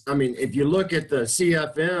fans, I mean, if you look at the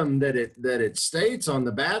CFM that it states on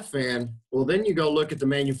the bath fan, well, then you go look at the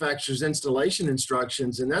manufacturer's installation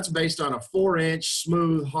instructions, and that's based on a 4-inch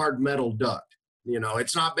smooth hard metal duct.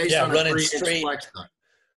 It's not based on a 3-inch flex duct.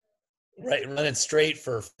 Right, running straight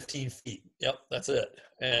for 15 feet. Yep, that's it.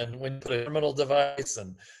 And when you put a terminal device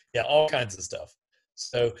and all kinds of stuff.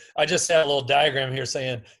 So I just had a little diagram here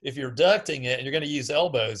saying if you're ducting it and you're going to use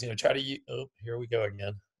elbows, try to use, oh, here we go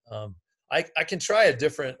again. I can try a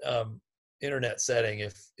different internet setting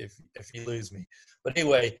if you lose me. But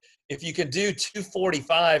anyway, if you can do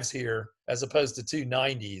 245s here as opposed to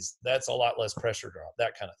 290s, that's a lot less pressure drop,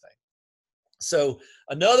 that kind of thing. So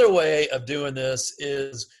another way of doing this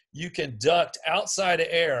is you can duct outside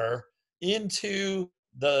air into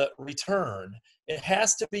the return. It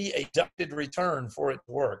has to be a ducted return for it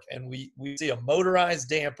to work. And we see a motorized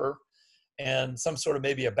damper and some sort of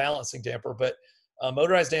maybe a balancing damper, but a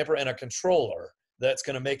motorized damper and a controller that's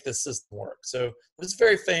going to make this system work. So this is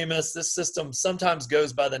very famous. This system sometimes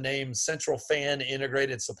goes by the name Central Fan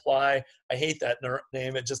Integrated Supply. I hate that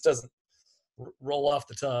name. It just doesn't roll off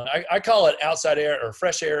the tongue. I call it outside air or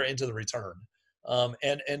fresh air into the return.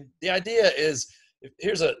 And the idea is,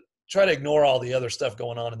 try to ignore all the other stuff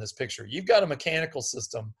going on in this picture. You've got a mechanical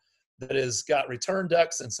system that has got return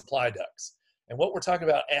ducts and supply ducts. And what we're talking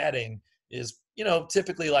about adding is,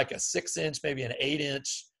 typically like a 6-inch, maybe an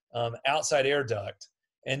 8-inch outside air duct.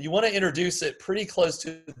 And you want to introduce it pretty close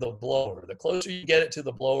to the blower. The closer you get it to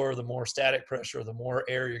the blower, the more static pressure, the more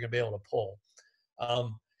air you're going to be able to pull.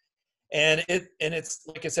 And it's,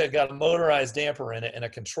 like I said, got a motorized damper in it and a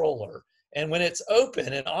controller. And when it's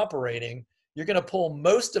open and operating, you're going to pull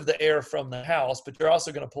most of the air from the house, but you're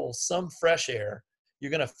also going to pull some fresh air.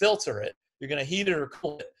 You're going to filter it. You're going to heat it or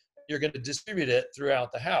cool it. You're going to distribute it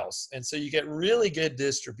throughout the house. And so you get really good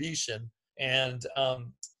distribution. And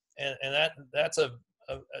that's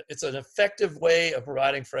it's an effective way of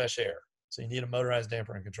providing fresh air. So you need a motorized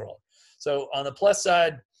damper and controller. So on the plus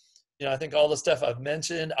side, I think all the stuff I've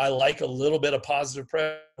mentioned, I like a little bit of positive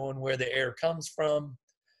pressure on where the air comes from.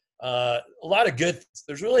 A lot of good things.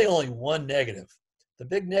 There's really only one negative. The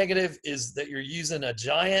big negative is that you're using a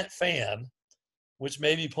giant fan, which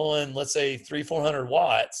may be pulling, let's say, 300-400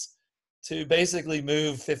 watts to basically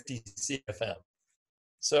move 50 CFM.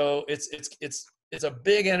 So it's a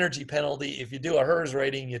big energy penalty. If you do a HERS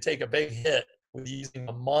rating, you take a big hit with using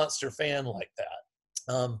a monster fan like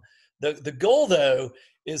that. The goal, though,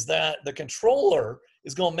 is that the controller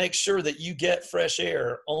is going to make sure that you get fresh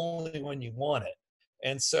air only when you want it.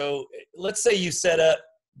 And so let's say you set up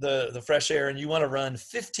the fresh air and you want to run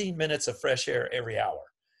 15 minutes of fresh air every hour.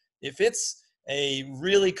 If it's a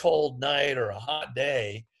really cold night or a hot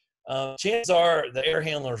day, chances are the air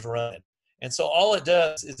handler's running. And so all it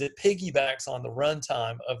does is it piggybacks on the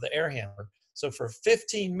runtime of the air handler. So for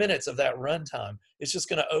 15 minutes of that runtime, it's just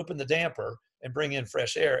going to open the damper and bring in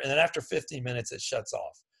fresh air. And then after 15 minutes, it shuts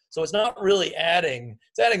off. So it's not really adding,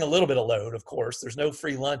 it's adding a little bit of load, of course. There's no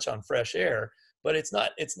free lunch on fresh air, but it's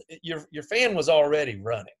not, your fan was already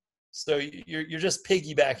running. So you're just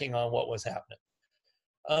piggybacking on what was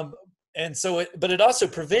happening. And so but it also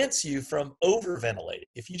prevents you from over-ventilating.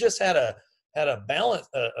 If you just had a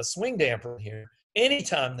swing damper here,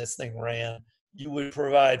 anytime this thing ran, you would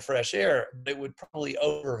provide fresh air, but it would probably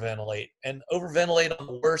over-ventilate on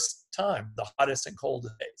the worst time, the hottest and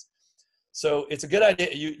coldest days. So it's a good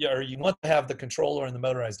idea. You want to have the controller and the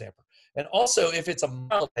motorized damper. And also, if it's a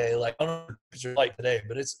mild day, like I don't know if it's like today,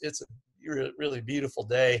 but it's a really beautiful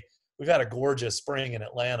day. We've had a gorgeous spring in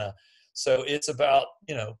Atlanta. So it's about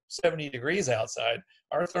 70 degrees outside.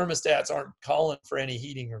 Our thermostats aren't calling for any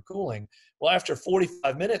heating or cooling. Well, after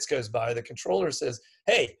 45 minutes goes by, the controller says,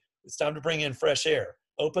 hey, it's time to bring in fresh air.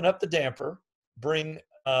 Open up the damper, run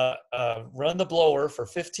the blower for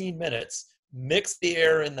 15 minutes, mix the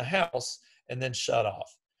air in the house, and then shut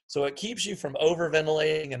off. So it keeps you from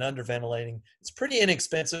over-ventilating and under-ventilating. It's pretty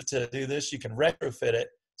inexpensive to do this. You can retrofit it.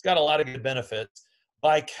 It's got a lot of good benefits.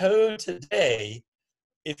 By code today,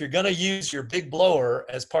 if you're going to use your big blower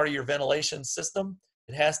as part of your ventilation system,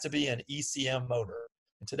 it has to be an ECM motor.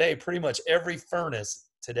 And today, pretty much every furnace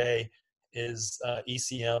today is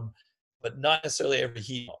ECM, but not necessarily every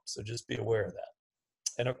heat pump. So just be aware of that.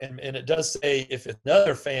 And it does say if it's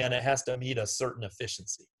another fan, it has to meet a certain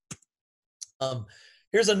efficiency.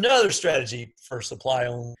 Here's another strategy for supply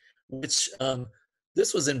only, which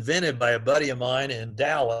this was invented by a buddy of mine in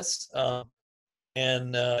Dallas.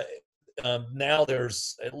 And now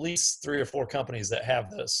there's at least 3 or 4 companies that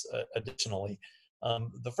have this additionally.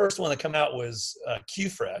 The first one that came out was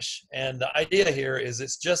QFresh. And the idea here is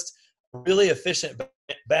it's just a really efficient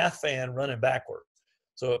bath fan running backward.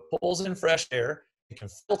 So it pulls in fresh air, you can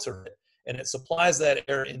filter it, and it supplies that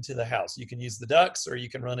air into the house. You can use the ducts or you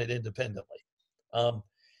can run it independently.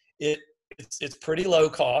 It's pretty low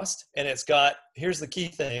cost, and it's got, here's the key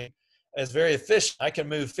thing, it's very efficient. I can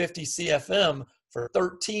move 50 CFM for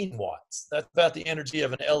 13 watts. That's about the energy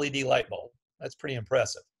of an LED light bulb. That's pretty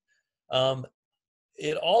impressive.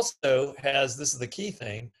 It also has, this is the key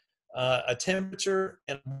thing, a temperature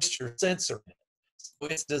and moisture sensor in it. So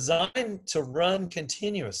it's designed to run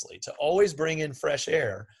continuously, to always bring in fresh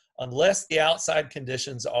air, unless the outside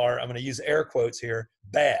conditions are, I'm going to use air quotes here,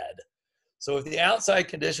 bad. So if the outside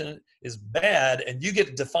condition is bad and you get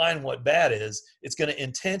to define what bad is, it's going to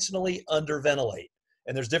intentionally underventilate.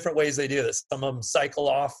 And there's different ways they do this. Some of them cycle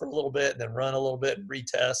off for a little bit and then run a little bit and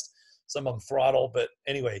retest. Some of them throttle. But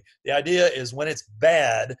anyway, the idea is when it's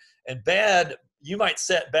bad, and bad, you might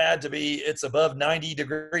set bad to be it's above 90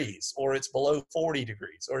 degrees, or it's below 40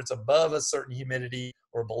 degrees, or it's above a certain humidity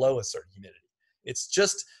or below a certain humidity. It's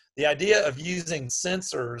just the idea of using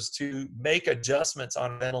sensors to make adjustments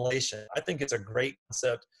on ventilation. I think it's a great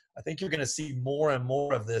concept. I think you're going to see more and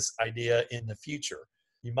more of this idea in the future.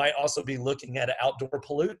 You might also be looking at outdoor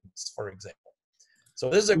pollutants, for example. So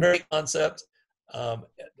this is a great concept. I'm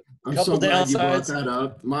so glad you brought that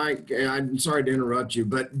up, Mike. I'm sorry to interrupt you,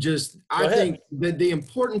 but just I think that the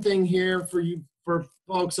important thing here for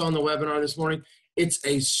folks on the webinar this morning, it's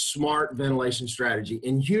a smart ventilation strategy.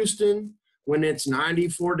 In Houston, when it's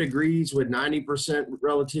 94 degrees with 90%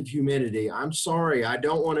 relative humidity, I'm sorry, I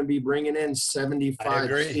don't want to be bringing in 75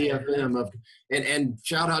 CFM of, and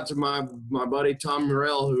shout out to my buddy Tom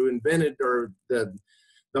Morell, who invented, or the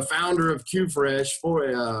founder of QFresh for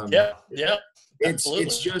it's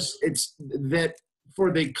that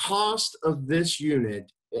for the cost of this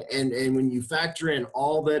unit, and when you factor in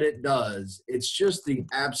all that it does, it's just the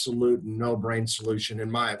absolute no-brain solution in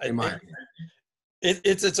my opinion.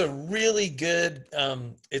 It's a really good,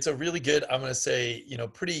 I'm going to say,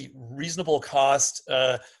 pretty reasonable cost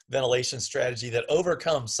ventilation strategy that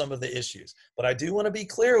overcomes some of the issues. But I do want to be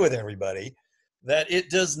clear with everybody that it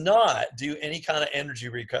does not do any kind of energy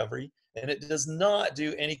recovery, and it does not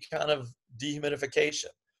do any kind of dehumidification.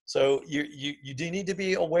 So you do need to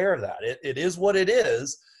be aware of that. It is what it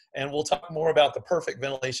is, and we'll talk more about the perfect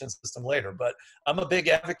ventilation system later. But I'm a big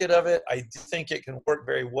advocate of it. I do think it can work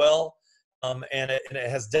very well. And it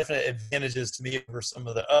has definite advantages to me over some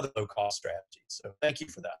of the other low-cost strategies. So thank you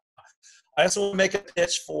for that. I also want to make a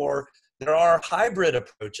pitch for, there are hybrid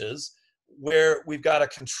approaches where we've got a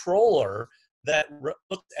controller that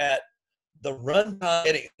looks at the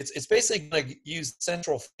runtime. It's basically going to use the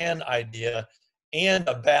central fan idea and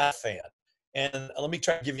a bath fan. And let me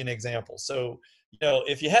try to give you an example. So,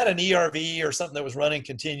 if you had an ERV or something that was running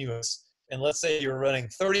continuous, and let's say you're running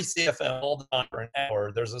 30 CFM all the time for an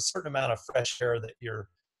hour, there's a certain amount of fresh air that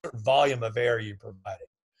certain volume of air you're providing.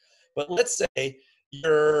 But let's say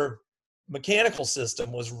your mechanical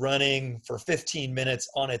system was running for 15 minutes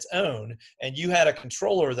on its own, and you had a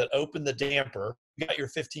controller that opened the damper, you got your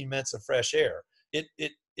 15 minutes of fresh air. It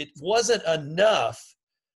wasn't enough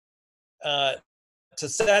to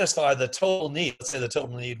satisfy the total need. Let's say the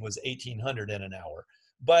total need was 1,800 in an hour.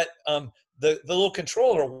 But the little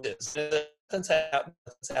controller is, nothing's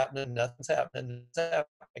happening.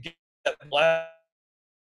 I get that last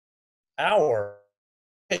hour.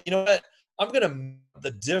 Hey, you know what? I'm going to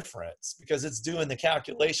the difference because it's doing the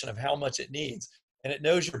calculation of how much it needs. And it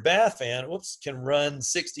knows your bath fan, can run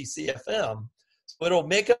 60 CFM. So it'll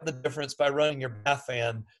make up the difference by running your bath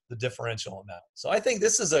fan the differential amount. So I think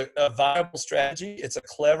this is a viable strategy. It's a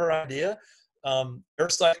clever idea. Air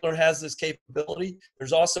Cycler has this capability.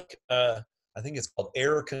 There's also, I think it's called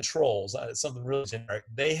Air Controls. It's something really generic.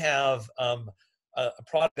 They have a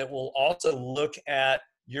product that will also look at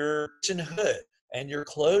your kitchen hood and your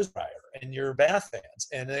clothes dryer and your bath fans.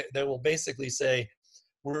 And they will basically say,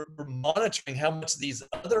 we're monitoring how much these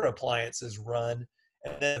other appliances run,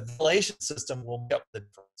 and then the ventilation system will make up the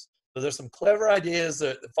difference. So there's some clever ideas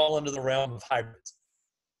that fall into the realm of hybrids.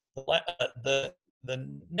 The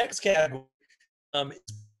next category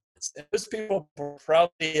is, most people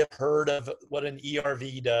probably have heard of what an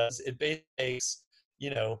ERV does. It basically takes,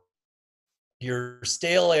 your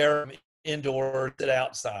stale air from indoors to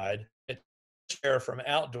outside, air from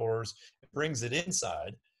outdoors, it brings it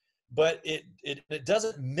inside. but it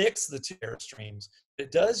doesn't mix the two air streams.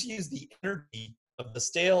 It does use the energy of the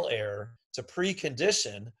stale air to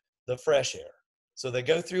precondition the fresh air. So they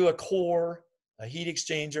go through a core, a heat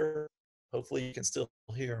exchanger. Hopefully you can still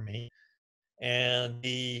hear me. And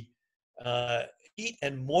the heat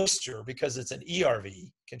and moisture, because it's an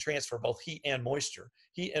ERV, can transfer both heat and moisture.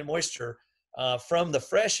 Heat and moisture from the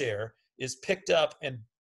fresh air is picked up and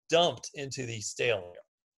dumped into the stale air.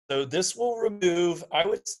 So this will remove, I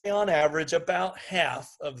would say on average, about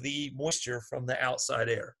half of the moisture from the outside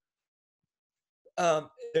air.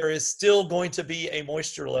 There is still going to be a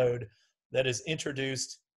moisture load that is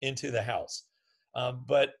introduced into the house.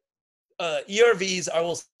 But ERVs, I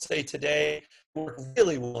will say today, work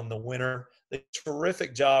really well in the winter. They do a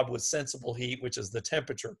terrific job with sensible heat, which is the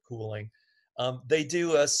temperature cooling. They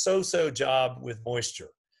do a so-so job with moisture.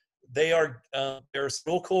 There's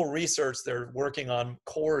real cool research. They're working on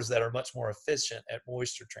cores that are much more efficient at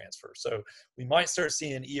moisture transfer. So we might start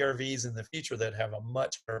seeing ERVs in the future that have a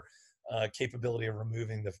much better capability of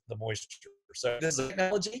removing the moisture. So this is a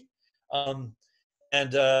technology.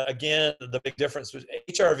 Again, the big difference with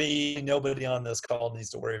HRV, nobody on this call needs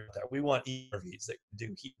to worry about that. We want ERVs that can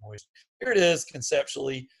do heat moisture. Here it is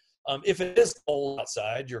conceptually. If it is cold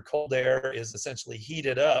outside, your cold air is essentially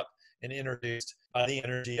heated up and introduced by the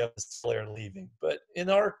energy of the still air leaving. But in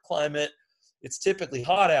our climate, it's typically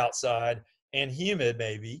hot outside and humid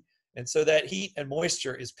maybe. And so that heat and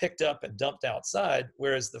moisture is picked up and dumped outside,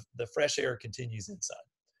 whereas the fresh air continues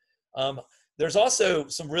inside. There's also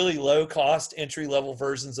some really low cost entry level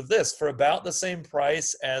versions of this for about the same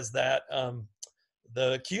price as that,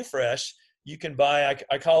 the Q-Fresh. You can buy,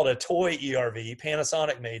 I call it a toy ERV,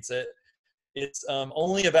 Panasonic makes it. It's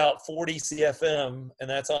only about 40 CFM, and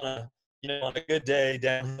that's on a good day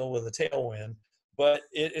downhill with a tailwind. But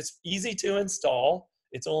it's easy to install.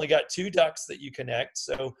 It's only got 2 ducts that you connect,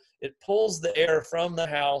 so it pulls the air from the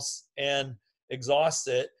house and exhausts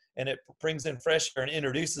it, and it brings in fresh air and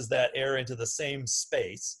introduces that air into the same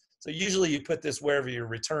space. So usually you put this wherever your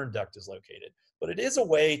return duct is located. But it is a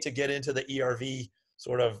way to get into the ERV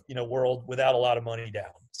sort of world without a lot of money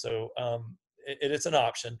down. So it's an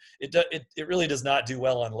option. It really does not do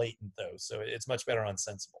well on latent though, so it's much better on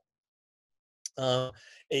sensible.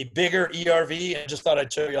 A bigger ERV, I just thought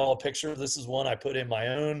I'd show you all a picture. This is one I put in my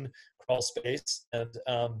own crawl space, and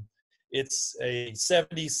it's a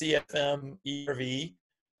 70 CFM ERV.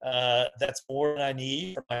 That's more than I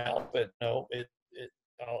need for my house, but no,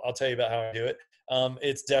 I'll tell you about how I do it.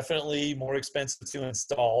 It's definitely more expensive to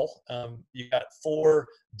install. You got 4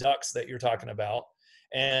 ducts that you're talking about.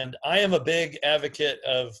 And I am a big advocate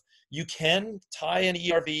of, you can tie an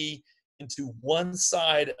ERV into one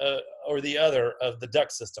side or the other of the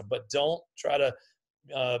duct system, but don't try to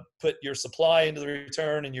put your supply into the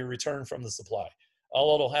return and your return from the supply.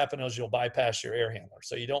 All that'll happen is you'll bypass your air handler.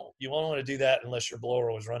 So you won't want to do that unless your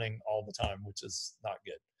blower was running all the time, which is not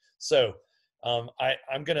good. So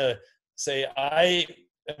I'm going to say I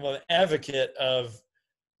am an advocate of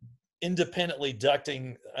independently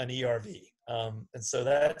ducting an ERV. And so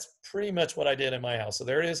that's pretty much what I did in my house. So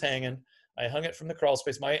there it is hanging. I hung it from the crawl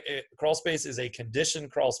space. My crawl space is a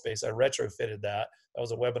conditioned crawl space. I retrofitted that. That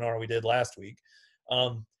was a webinar we did last week.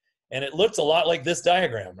 And it looks a lot like this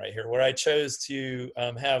diagram right here, where I chose to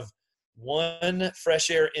have one fresh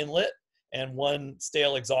air inlet and one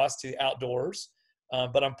stale exhaust to outdoors.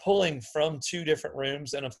 But I'm pulling from 2 different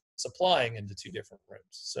rooms and I'm supplying into 2 different rooms.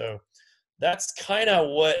 So that's kind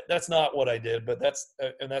of that's not what I did, but that's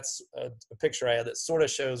a picture I had that sort of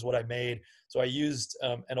shows what I made. So I used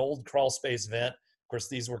an old crawl space vent. Of course,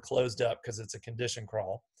 these were closed up because it's a conditioned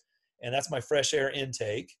crawl. And that's my fresh air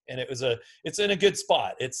intake. And it's in a good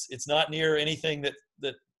spot. It's not near anything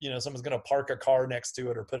that someone's going to park a car next to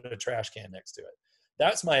it or put a trash can next to it.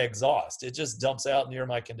 That's my exhaust. It just dumps out near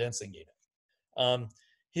my condensing unit.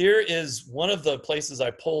 Here is one of the places I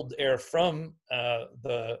pulled air from. I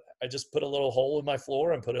just put a little hole in my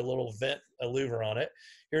floor and put a little vent, a louver on it.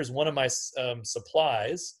 Here's one of my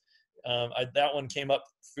supplies. That one came up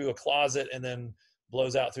through a closet and then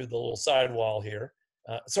blows out through the little sidewall here.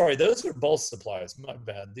 Sorry, those are both supplies. My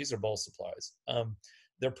bad. These are both supplies.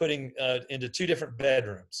 They're putting into 2 different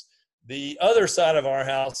bedrooms. The other side of our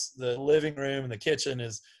house, the living room and the kitchen,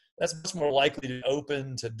 that's much more likely to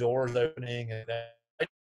open to doors opening, and I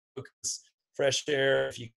focus fresh air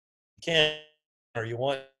if you can or you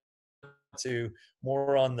want to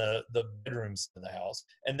more on the bedrooms in the house.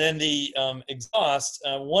 And then the exhaust,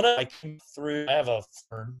 I came through. I have a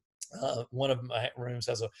fern. One of my rooms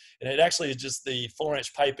has and it actually is just the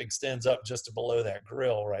 4-inch pipe extends up just to below that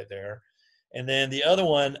grill right there. And then the other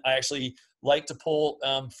one, I actually like to pull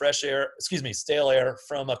stale air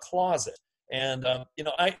from a closet. And,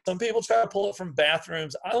 some people try to pull it from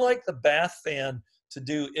bathrooms. I like the bath fan to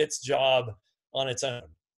do its job on its own.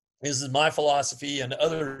 This is my philosophy, and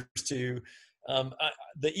others too.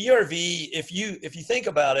 The ERV, if you think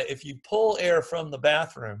about it, if you pull air from the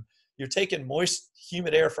bathroom, you're taking moist,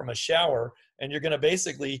 humid air from a shower, and you're going to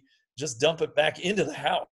basically just dump it back into the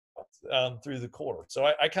house through the core. So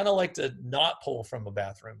I kind of like to not pull from a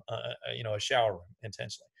bathroom, a shower room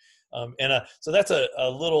intentionally. So that's a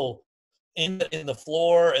little in the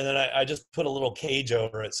floor, and then I just put a little cage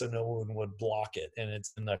over it so no one would block it, and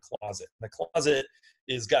it's in the closet. The closet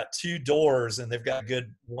is got 2 doors, and they've got a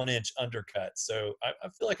good 1-inch undercut. So I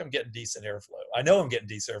feel like I'm getting decent airflow. I know I'm getting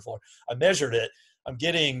decent airflow. I measured it. I'm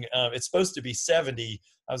getting, it's supposed to be 70.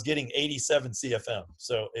 I was getting 87 CFM.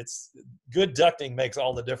 So it's good ducting makes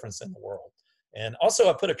all the difference in the world. And also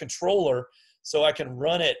I put a controller so I can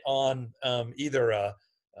run it on either a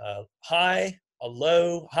high, a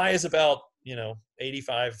low. High is about,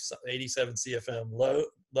 85, 87 CFM.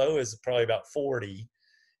 Low is probably about 40.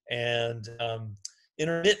 And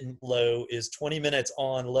intermittent low is 20 minutes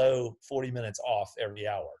on, low, 40 minutes off every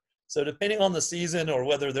hour. So depending on the season or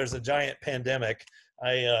whether there's a giant pandemic,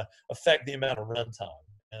 I affect the amount of runtime,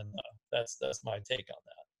 and that's my take on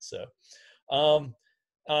that. So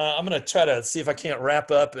I'm going to try to see if I can't wrap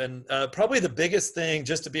up. And probably the biggest thing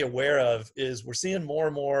just to be aware of is we're seeing more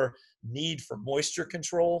and more need for moisture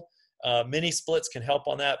control. Mini splits can help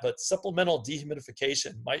on that, but supplemental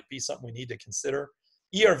dehumidification might be something we need to consider.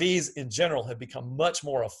 ERVs in general have become much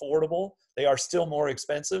more affordable. They are still more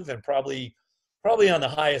expensive and probably on the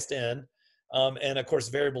highest end. And of course,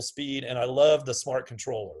 variable speed. And I love the smart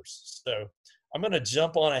controllers. So I'm going to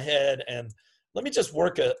jump on ahead and let me just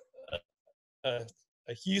work a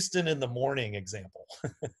Houston in the morning example.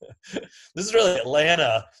 This is really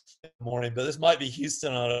Atlanta in the morning, but this might be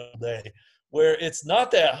Houston on a day where it's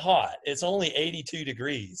not that hot. It's only 82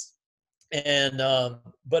 degrees. And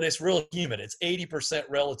but it's real humid. It's 80%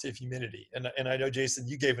 relative humidity. And I know, Jason,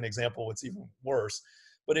 you gave an example what's even worse.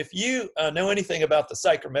 But if you know anything about the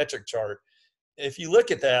psychrometric chart, if you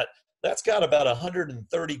look at that, that's got about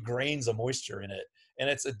 130 grains of moisture in it. And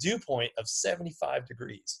it's a dew point of 75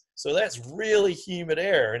 degrees. So that's really humid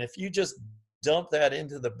air. And if you just dump that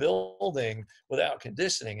into the building without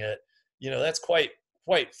conditioning it, that's quite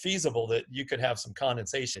feasible that you could have some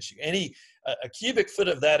condensation issue. A cubic foot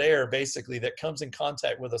of that air basically that comes in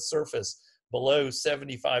contact with a surface below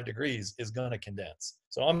 75 degrees is going to condense.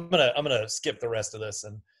 So I'm gonna skip the rest of this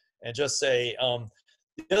and just say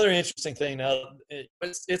the other interesting thing now,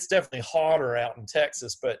 it's definitely hotter out in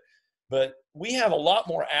Texas, but we have a lot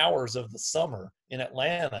more hours of the summer in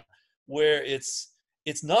Atlanta where it's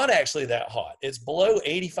not actually that hot. It's below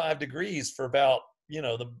 85 degrees for about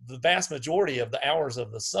the vast majority of the hours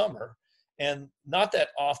of the summer. And not that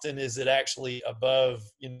often is it actually above,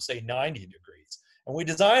 say 90 degrees. And we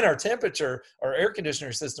design our air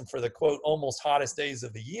conditioner system for the quote, almost hottest days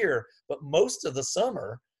of the year, but most of the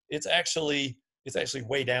summer, it's actually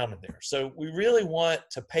way down in there. So we really want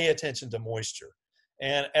to pay attention to moisture.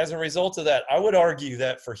 And as a result of that, I would argue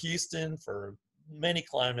that for Houston, for many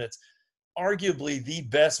climates, arguably the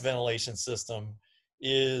best ventilation system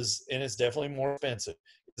is, and it's definitely more expensive,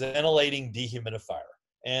 is a ventilating dehumidifier.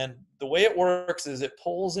 And the way it works is it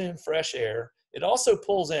pulls in fresh air. It also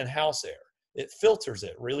pulls in house air. It filters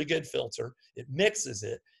it, really good filter. It mixes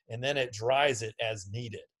it, and then it dries it as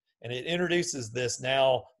needed. And it introduces this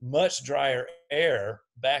now much drier air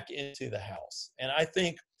back into the house. And I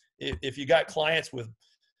think if you got clients with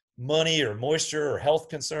money or moisture or health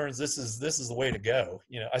concerns, this is the way to go.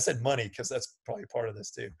 I said money because that's probably part of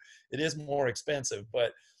this too. It is more expensive,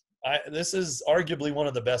 but this is arguably one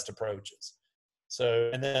of the best approaches.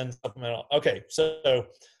 So, and then supplemental. Okay, so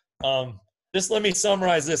just let me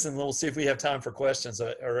summarize this, and we'll see if we have time for questions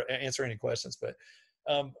or answer any questions. But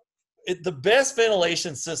the best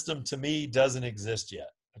ventilation system to me doesn't exist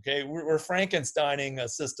yet. Okay, we're Frankensteining a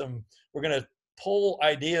system. We're going to pull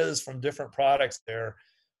ideas from different products there.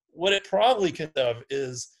 What it probably consists of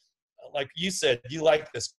is, like you said, you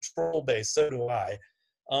like this control base, so do I.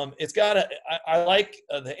 It's got I like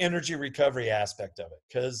the energy recovery aspect of it,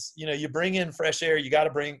 because you bring in fresh air, you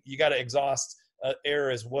got to exhaust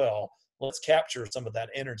air as well. Let's capture some of that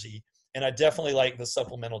energy. And I definitely like the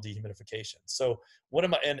supplemental dehumidification. So what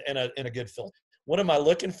am I, and a good filter. What am I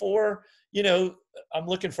looking for? I'm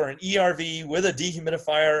looking for an ERV with a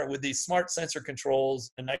dehumidifier with these smart sensor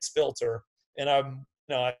controls, a nice filter. And I'm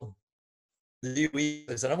willing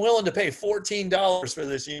to pay $14 for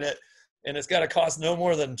this unit, and it's got to cost no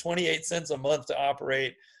more than 28 cents a month to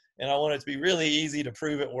operate. and I want it to be really easy to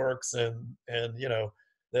prove it works, and you know,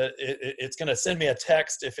 that it's going to send me a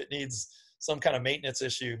text if it needs some kind of maintenance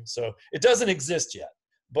issue. So it doesn't exist yet,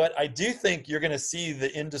 but I do think you're going to see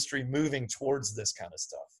the industry moving towards this kind of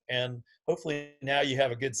stuff. And hopefully now you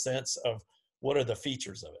have a good sense of what are the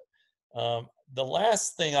features of it. The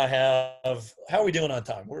last thing I have, how are we doing on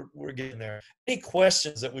time? We're getting there. Any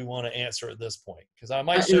questions that we want to answer at this point? Because I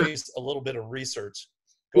might show you a little bit of research.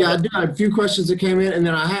 Go ahead. I do have a few questions that came in, and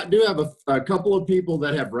then I do have a couple of people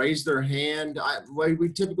that have raised their hand. We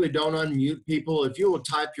typically don't unmute people. If you will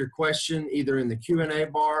type your question either in the Q&A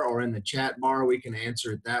bar or in the chat bar, we can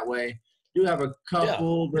answer it that way. Do have a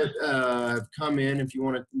couple that have come in if you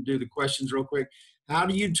want to do the questions real quick. How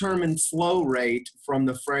do you determine flow rate from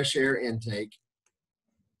the fresh air intake?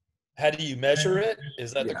 How do you measure it?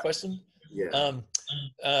 Is that the question? Yeah.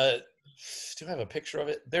 Do I have a picture of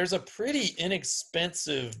it? There's a pretty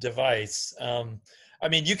inexpensive device. I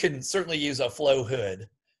mean, you can certainly use a flow hood,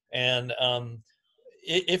 and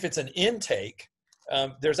if it's an intake,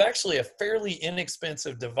 there's actually a fairly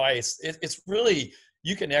inexpensive device. It's really,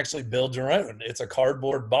 you can actually build your own. It's a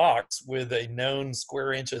cardboard box with a known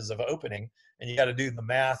square inches of opening, and you got to do the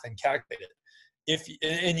math and calculate it.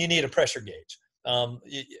 And you need a pressure gauge.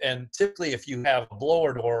 And typically if you have a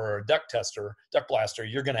blower door or a duct blaster,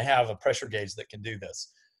 you're going to have a pressure gauge that can do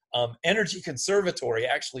this. Energy Conservatory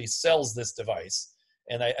actually sells this device,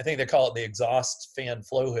 and I think they call it the exhaust fan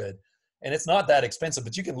flow hood. And it's not that expensive,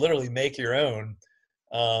 but you can literally make your own.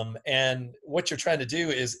 And what you're trying to do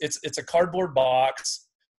is it's a cardboard box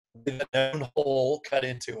with a known hole cut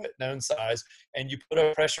into it, known size, and you put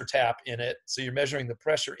a pressure tap in it. So you're measuring the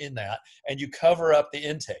pressure in that, and you cover up the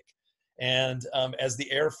intake. And as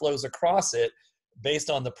the air flows across it, based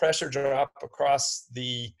on the pressure drop across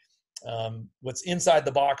the what's inside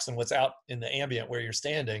the box and what's out in the ambient where you're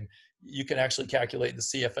standing, you can actually calculate the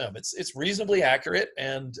CFM. It's reasonably accurate,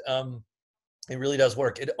 and it really does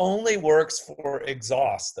work. It only works for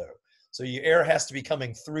exhaust though, so your air has to be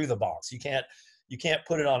coming through the box. You can't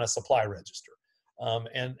put it on a supply register,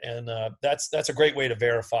 that's a great way to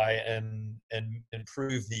verify and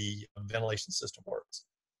improve the ventilation system works.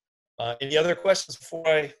 Any other questions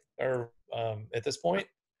before at this point?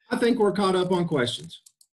 I think we're caught up on questions.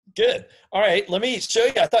 Good. All right, let me show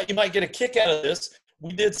you. I thought you might get a kick out of this.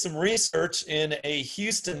 We did some research in a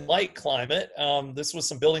Houston light climate. This was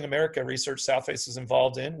some Building America research Southface is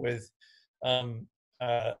involved in with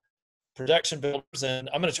production builders, and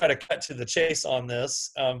I'm going to try to cut to the chase on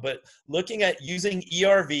this, but looking at using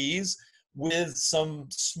ERVs with some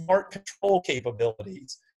smart control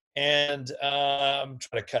capabilities. And I'm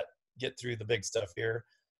trying to get through the big stuff here.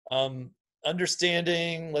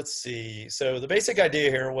 Understanding, let's see. So the basic idea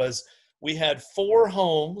here was we had 4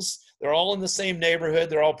 homes. They're all in the same neighborhood.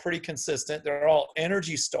 They're all pretty consistent. They're all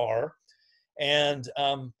Energy Star. And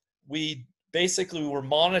we basically were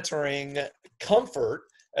monitoring comfort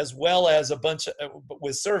as well as a bunch of,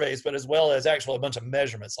 with surveys, but as well as actually a bunch of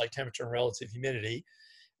measurements like temperature and relative humidity.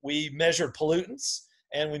 We measured pollutants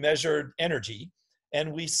and we measured energy,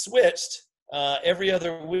 and we switched every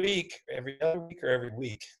week,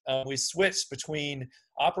 we switched between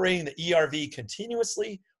operating the ERV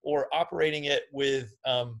continuously or operating it with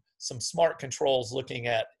some smart controls looking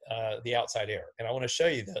at the outside air. And I want to show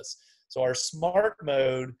you this. So our smart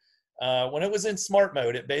mode, when it was in smart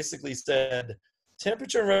mode, it basically said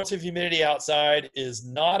temperature and relative humidity outside is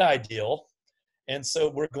not ideal. And so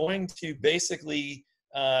we're going to basically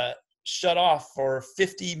shut off for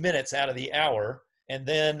 50 minutes out of the hour. And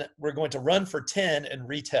then we're going to run for 10 and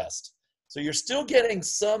retest. So you're still getting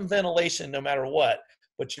some ventilation no matter what,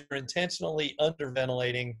 but you're intentionally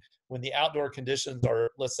underventilating when the outdoor conditions are,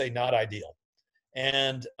 let's say, not ideal.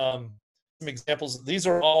 And some examples, these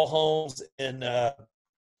are all homes in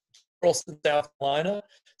Charleston, South Carolina.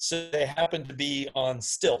 So they happen to be on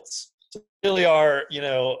stilts. So they really are,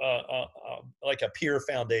 like a pier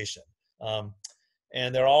foundation.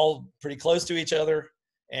 And they're all pretty close to each other.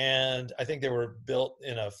 And I think they were built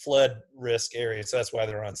in a flood risk area, so that's why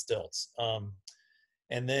they're on stilts.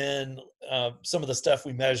 And then some of the stuff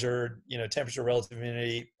we measured, temperature, relative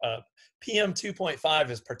humidity, PM 2.5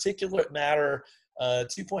 is particulate matter.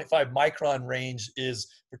 2.5 micron range is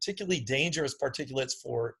particularly dangerous particulates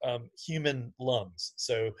for human lungs.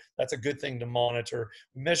 So that's a good thing to monitor.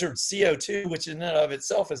 We measured CO2, which in and of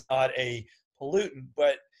itself is not a pollutant,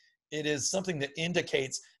 but it is something that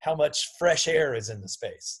indicates how much fresh air is in the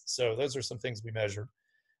space. So those are some things we measured.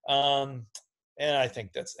 And I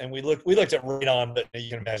think we looked at radon, but you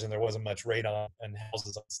can imagine there wasn't much radon and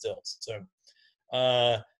houses on stilts.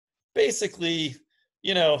 So basically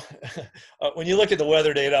you know, when you look at the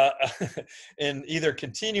weather data in either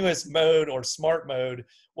continuous mode or smart mode,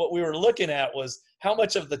 what we were looking at was how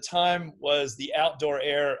much of the time was the outdoor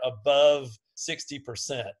air above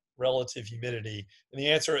 60% relative humidity. And the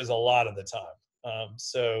answer is a lot of the time.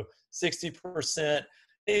 So 60%,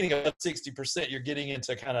 anything above 60%, you're getting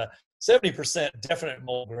into kind of 70% definite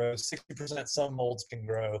mold growth, 60% some molds can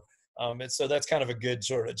grow. And so that's kind of a good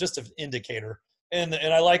sort of just an indicator. And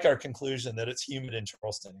I like our conclusion that it's humid in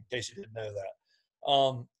Charleston, in case you didn't know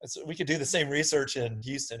that. So we could do the same research in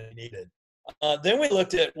Houston if needed. Then we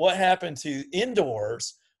looked at what happened to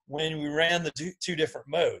indoors when we ran the two different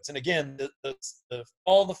modes. And again,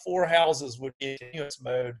 all the 4 houses would be in continuous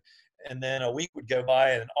mode, and then a week would go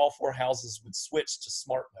by and all 4 houses would switch to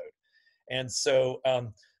smart mode. And so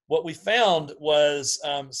what we found was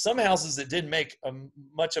some houses that didn't make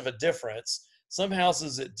much of a difference, some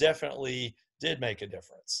houses that definitely did make a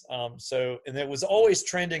difference. And it was always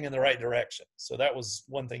trending in the right direction. So that was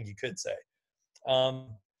one thing you could say.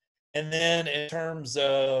 And then in terms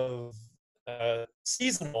of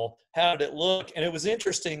seasonal, how did it look? And it was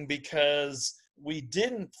interesting because we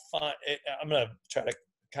didn't find, I'm going to try to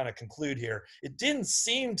kind of conclude here. It didn't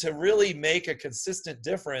seem to really make a consistent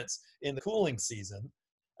difference in the cooling season.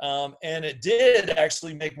 And it did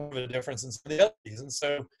actually make more of a difference in some of the other seasons.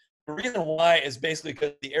 So the reason why is basically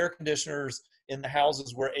because the air conditioners in the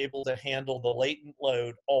houses were able to handle the latent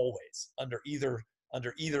load always under either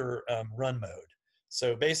run mode.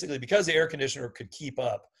 So basically, because the air conditioner could keep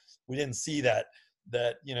up, we didn't see that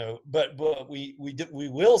you know, but we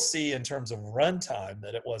will see in terms of runtime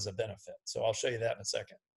that it was a benefit. So I'll show you that in a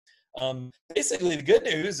second. Basically, the good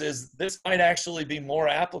news is this might actually be more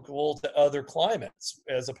applicable to other climates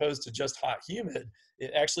as opposed to just hot humid.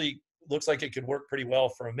 It actually looks like it could work pretty well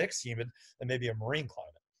for a mixed humid and maybe a marine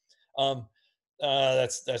climate.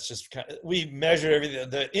 That's just kind of, we measured everything.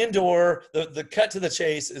 The indoor, the cut to the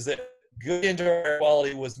chase is that good indoor air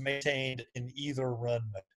quality was maintained in either run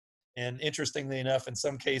mode. And interestingly enough, in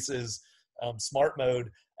some cases, smart mode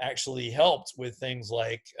actually helped with things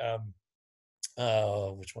like,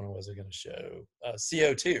 which one was I going to show?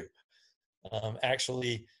 CO2.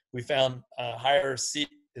 Actually, we found higher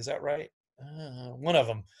is that right? One of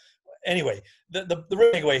them. Anyway, the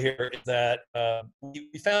real takeaway here is that we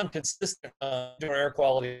found consistent indoor air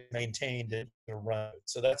quality maintained in the run.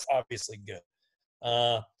 So that's obviously good.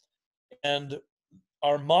 And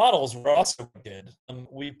our models were also good.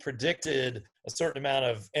 We predicted a certain amount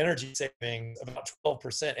of energy savings, about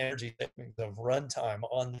 12% energy savings of runtime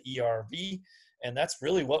on the ERV, and that's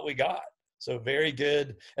really what we got. So very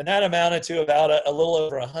good. And that amounted to about a little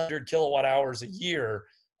over 100 kilowatt hours a year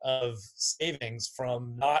of savings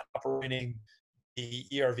from not operating the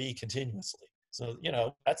ERV continuously. So, you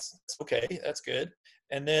know, that's okay, that's good.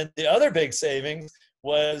 And then the other big savings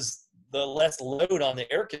was the less load on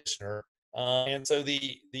the air conditioner. And so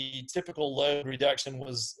the typical load reduction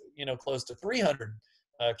was, you know, close to 300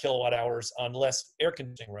 kilowatt hours on less air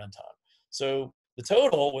conditioning runtime. So the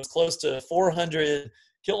total was close to 400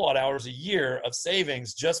 kilowatt hours a year of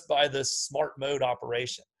savings just by this smart mode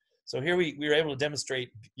operation. So here we were able to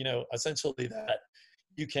demonstrate, you know, essentially that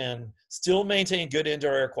you can still maintain good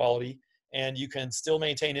indoor air quality and you can still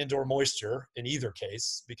maintain indoor moisture in either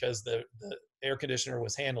case because the air conditioner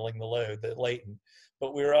was handling the load, the latent.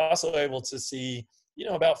 But we were also able to see, you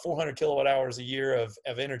know, about 400 kilowatt hours a year of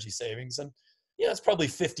energy savings. And, yeah, it's probably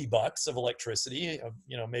 $50 of electricity,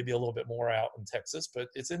 you know, maybe a little bit more out in Texas, but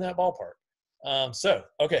it's in that ballpark. So,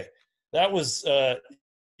 okay, that was, I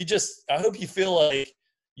hope you feel like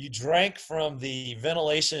you drank from the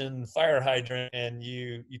ventilation fire hydrant and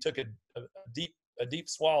you took a deep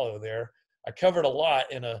swallow there. I covered a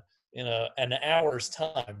lot in an hour's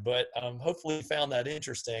time, but hopefully you found that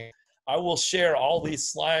interesting. I will share all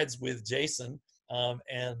these slides with Jason,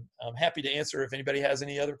 and I'm happy to answer if anybody has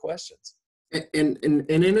any other questions. And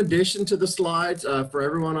in addition to the slides, for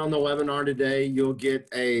everyone on the webinar today, you'll get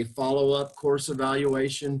a follow-up course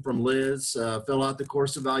evaluation from Liz. Fill out the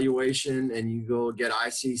course evaluation and you go get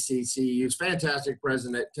ICCCU's fantastic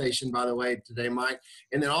presentation, by the way, today, Mike.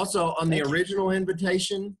 And then also on the original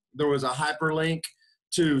invitation, there was a hyperlink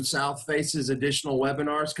to South Face's additional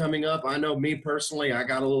webinars coming up. I know me personally, I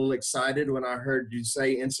got a little excited when I heard you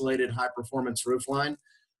say insulated high-performance roofline.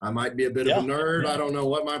 I might be a bit of a nerd. I don't know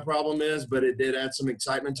what my problem is, but it did add some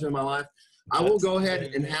excitement to my life. I will go ahead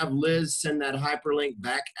and have Liz send that hyperlink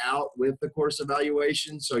back out with the course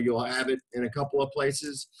evaluation, so you'll have it in a couple of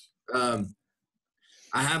places.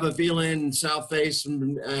 I have a feeling South Face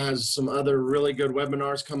has some other really good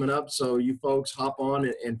webinars coming up, so you folks hop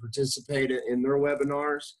on and participate in their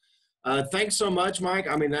webinars. Thanks so much, Mike.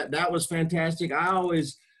 I mean, that was fantastic.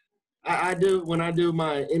 I do, when I do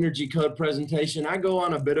my energy code presentation, I go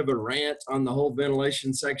on a bit of a rant on the whole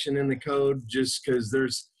ventilation section in the code, just because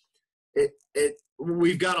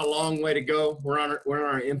we've got a long way to go. We're in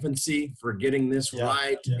our infancy for getting this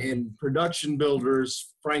right. And production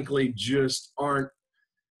builders, frankly, just aren't.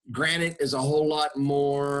 Granite is a whole lot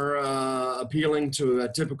more appealing to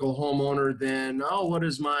a typical homeowner than, oh, what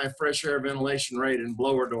is my fresh air ventilation rate and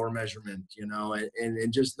blower door measurement,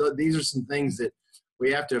 and just these are some things that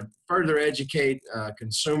we have to further educate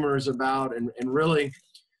consumers about. And really,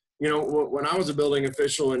 when I was a building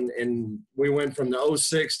official and we went from the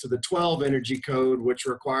 06 to the 12 energy code, which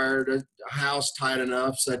required a house tight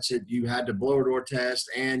enough such that you had to blower door test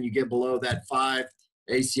and you get below that 5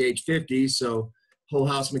 ACH 50. So whole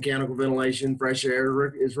house mechanical ventilation, fresh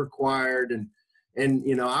air is required.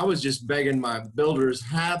 And I was just begging my builders,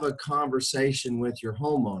 have a conversation with your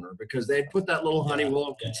homeowner, because they put that little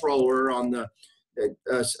Honeywell controller on the,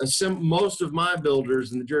 most of my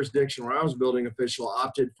builders in the jurisdiction where I was building official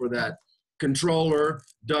opted for that controller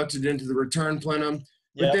ducted into the return plenum.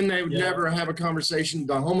 But then they would never have a conversation.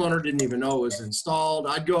 The homeowner didn't even know it was installed.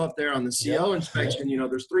 I'd go up there on the CO inspection.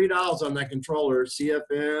 There's 3 dials on that controller: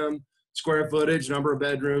 CFM, square footage, number of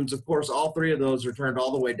bedrooms. Of course, all 3 of those are turned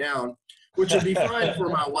all the way down, which would be fine for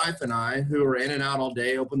my wife and I, who are in and out all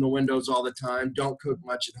day, open the windows all the time, don't cook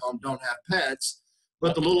much at home, don't have pets.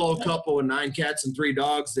 But the little old couple with 9 cats and 3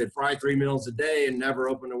 dogs that fry 3 meals a day and never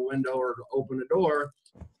open a window or open a door,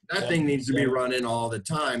 that thing needs to be running all the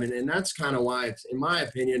time. And that's kind of why it's, in my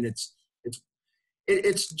opinion, it's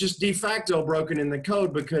just de facto broken in the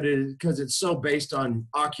code, because it's so based on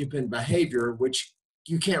occupant behavior, which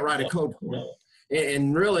you can't write a code for.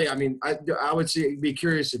 And really, I mean, I would be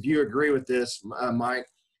curious if you agree with this, Mike.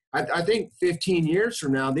 I think 15 years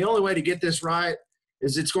from now, the only way to get this right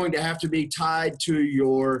is it's going to have to be tied to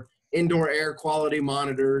your indoor air quality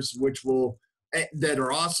monitors, that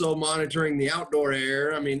are also monitoring the outdoor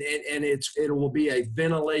air. I mean, and it will be a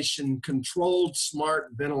ventilation controlled, smart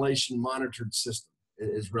ventilation monitored system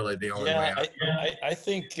is really the only way. I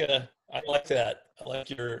think I like that. I like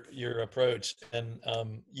your approach. And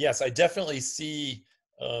yes, I definitely see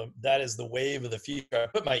that is the wave of the future. I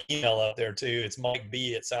put my email out there too. It's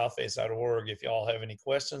mikeb@southface.org. If y'all have any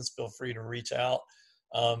questions, feel free to reach out.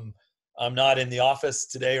 I'm not in the office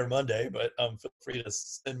today or Monday, but feel free to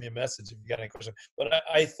send me a message if you got any questions. But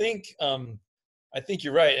I think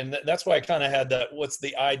you're right. And that's why I kind of had that, what's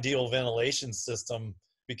the ideal ventilation system,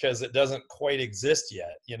 because it doesn't quite exist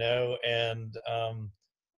yet, and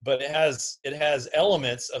but it has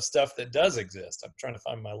elements of stuff that does exist. I'm trying to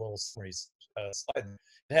find my little summary slide.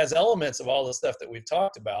 It has elements of all the stuff that we've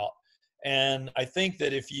talked about. And I think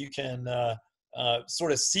that if you can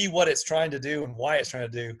sort of see what it's trying to do and why it's trying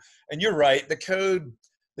to do, and you're right, the code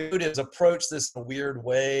has approached this in a weird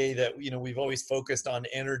way that, we've always focused on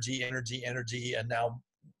energy, and now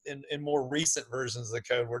in more recent versions of the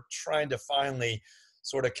code, we're trying to finally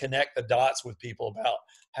sort of connect the dots with people about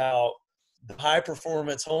how the high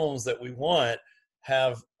performance homes that we want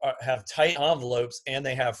have tight envelopes and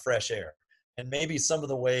they have fresh air. And maybe some of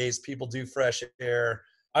the ways people do fresh air,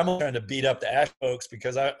 I'm trying to beat up the ASHRAE folks,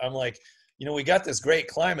 because I'm like, we got this great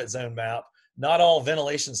climate zone map. Not all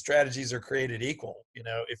ventilation strategies are created equal.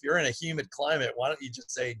 If you're in a humid climate, why don't you just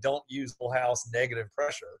say, don't use whole house negative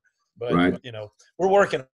pressure? But, right. We're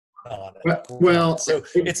working on it. Well, so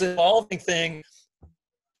it's an evolving thing.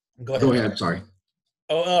 Go ahead. Sorry.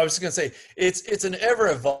 Oh, I was just going to say, it's an ever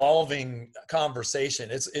evolving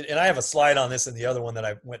conversation. And I have a slide on this in the other one that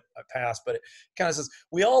I passed, but it kind of says,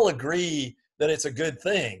 we all agree that it's a good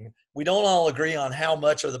thing. We don't all agree on how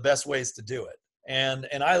much are the best ways to do it. And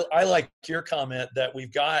I like your comment that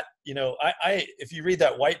we've got, if you read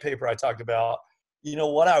that white paper I talked about,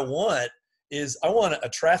 what I want is I want a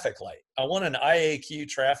traffic light. I want an IAQ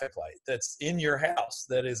traffic light that's in your house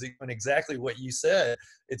that is doing exactly what you said.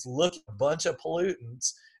 It's looking at a bunch of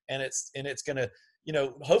pollutants, and it's going to,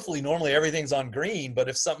 hopefully normally everything's on green, but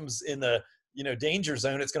if something's in the, danger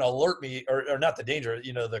zone, it's going to alert me, or not the danger,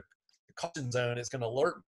 the caution zone is going to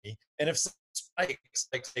alert me. And if spikes,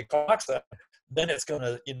 like say oxide, then it's going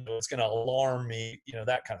to, it's going to alarm me,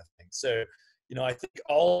 that kind of thing. So, I think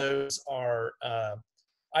all those are,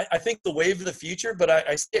 I think the wave of the future, but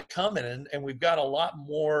I see it coming, and we've got a lot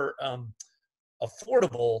more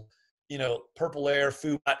affordable, purple air,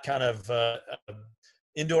 FUBOT kind of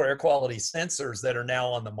indoor air quality sensors that are now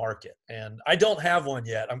on the market. And I don't have one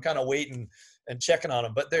yet. I'm kind of waiting and checking on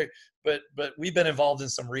them, but we've been involved in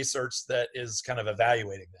some research that is kind of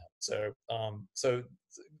evaluating them. So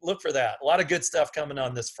look for that. A lot of good stuff coming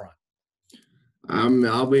on this front.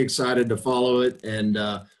 I'll be excited to follow it. And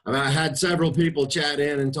I had several people chat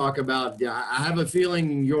in and talk about, yeah, I have a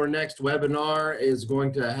feeling your next webinar is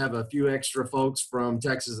going to have a few extra folks from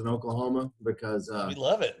Texas and Oklahoma because we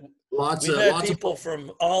love it. Lots We've had of people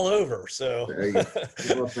from all over, so there you go.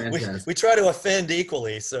 Well, fantastic. we try to offend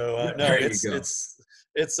equally. So no, there you go.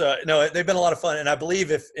 it's no, they've been a lot of fun, and I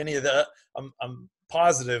believe if any of the, I'm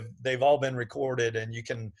positive they've all been recorded, and you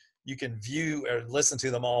can view or listen to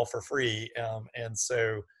them all for free. And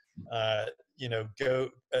so you know, go.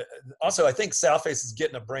 Also, I think Southface is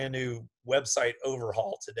getting a brand new website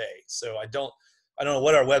overhaul today, so I don't know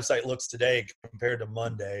what our website looks today compared to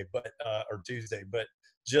Monday, but or Tuesday, but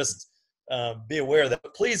just be aware of that.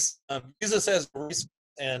 But please use this as a resource.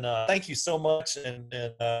 And thank you so much, and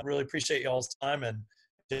really appreciate y'all's time. And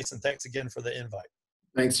Jason, thanks again for the invite.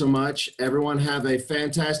 Thanks so much. Everyone have a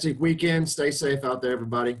fantastic weekend. Stay safe out there,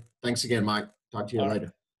 everybody. Thanks again, Mike. Talk to you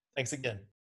later. Thanks again.